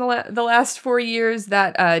that from the last 4 years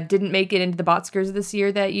that didn't make it into the Botskers this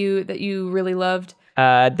year that you really loved?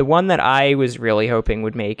 The one that I was really hoping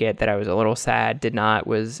would make it, that I was a little sad did not,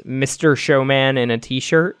 was Mr. Showman in a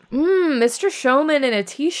T-shirt. Mr. Showman in a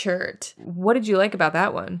T-shirt. What did you like about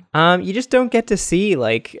that one? You just don't get to see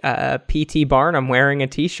P.T. Barnum wearing a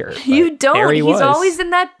T-shirt. You don't. He's always in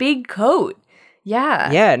that big coat.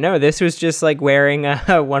 Yeah. Yeah, no, this was just like wearing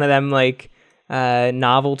one of them like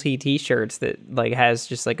novelty T-shirts that like has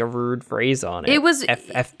just like a rude phrase on it. It was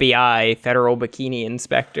FBI, Federal Bikini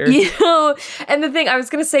Inspector. And the thing I was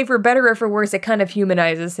gonna say, for better or for worse, it kind of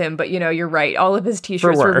humanizes him. But you're right. All of his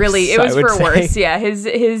T-shirts were really. It was for worse. Yeah,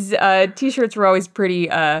 his T-shirts were always pretty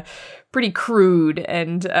crude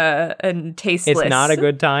and tasteless. It's not a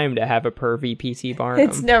good time to have a pervy P.T. Barnum.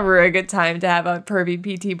 It's never a good time to have a pervy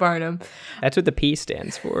P.T. Barnum. That's what the P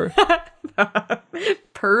stands for.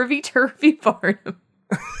 Pervy Turvy Barnum.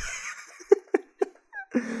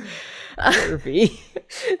 Pervy.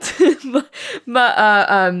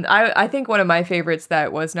 I think one of my favorites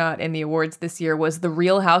that was not in the awards this year was The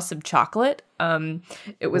Real House of Chocolate.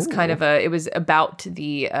 It was kind of it was about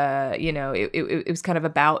the it was kind of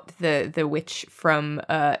about the witch from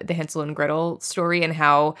the Hansel and Gretel story, and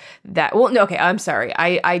how that, well, no, okay, I'm sorry,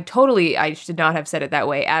 I should not have said it that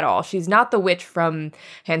way at all. She's not the witch from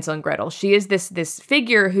Hansel and Gretel. She is this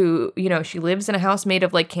figure who, she lives in a house made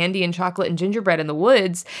of like candy and chocolate and gingerbread in the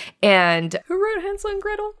woods. And who wrote Hansel and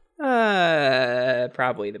Gretel?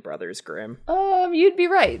 Probably the Brothers Grimm. You'd be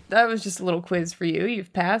right. That was just a little quiz for you.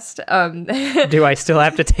 You've passed. Do I still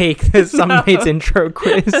have to take Some Night's intro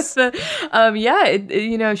quiz? The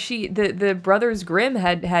Brothers Grimm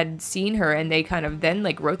had seen her, and they kind of then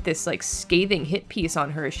like wrote this like scathing hit piece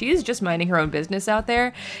on her. She is just minding her own business out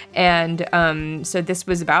there, and so this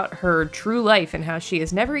was about her true life and how she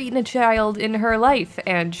has never eaten a child in her life,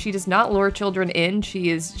 and she does not lure children in.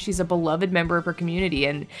 She's a beloved member of her community,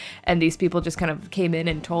 and these people just kind of came in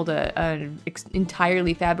and told an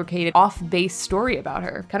entirely fabricated, off-base story about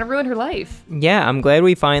her. Kind of ruined her life. Yeah, I'm glad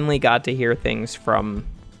we finally got to hear things from,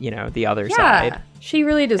 the other side. She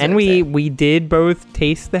really deserves and we did both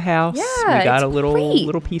taste the house. Yeah, we got it's a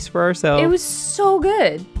little piece for ourselves. It was so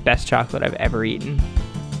good. Best chocolate I've ever eaten.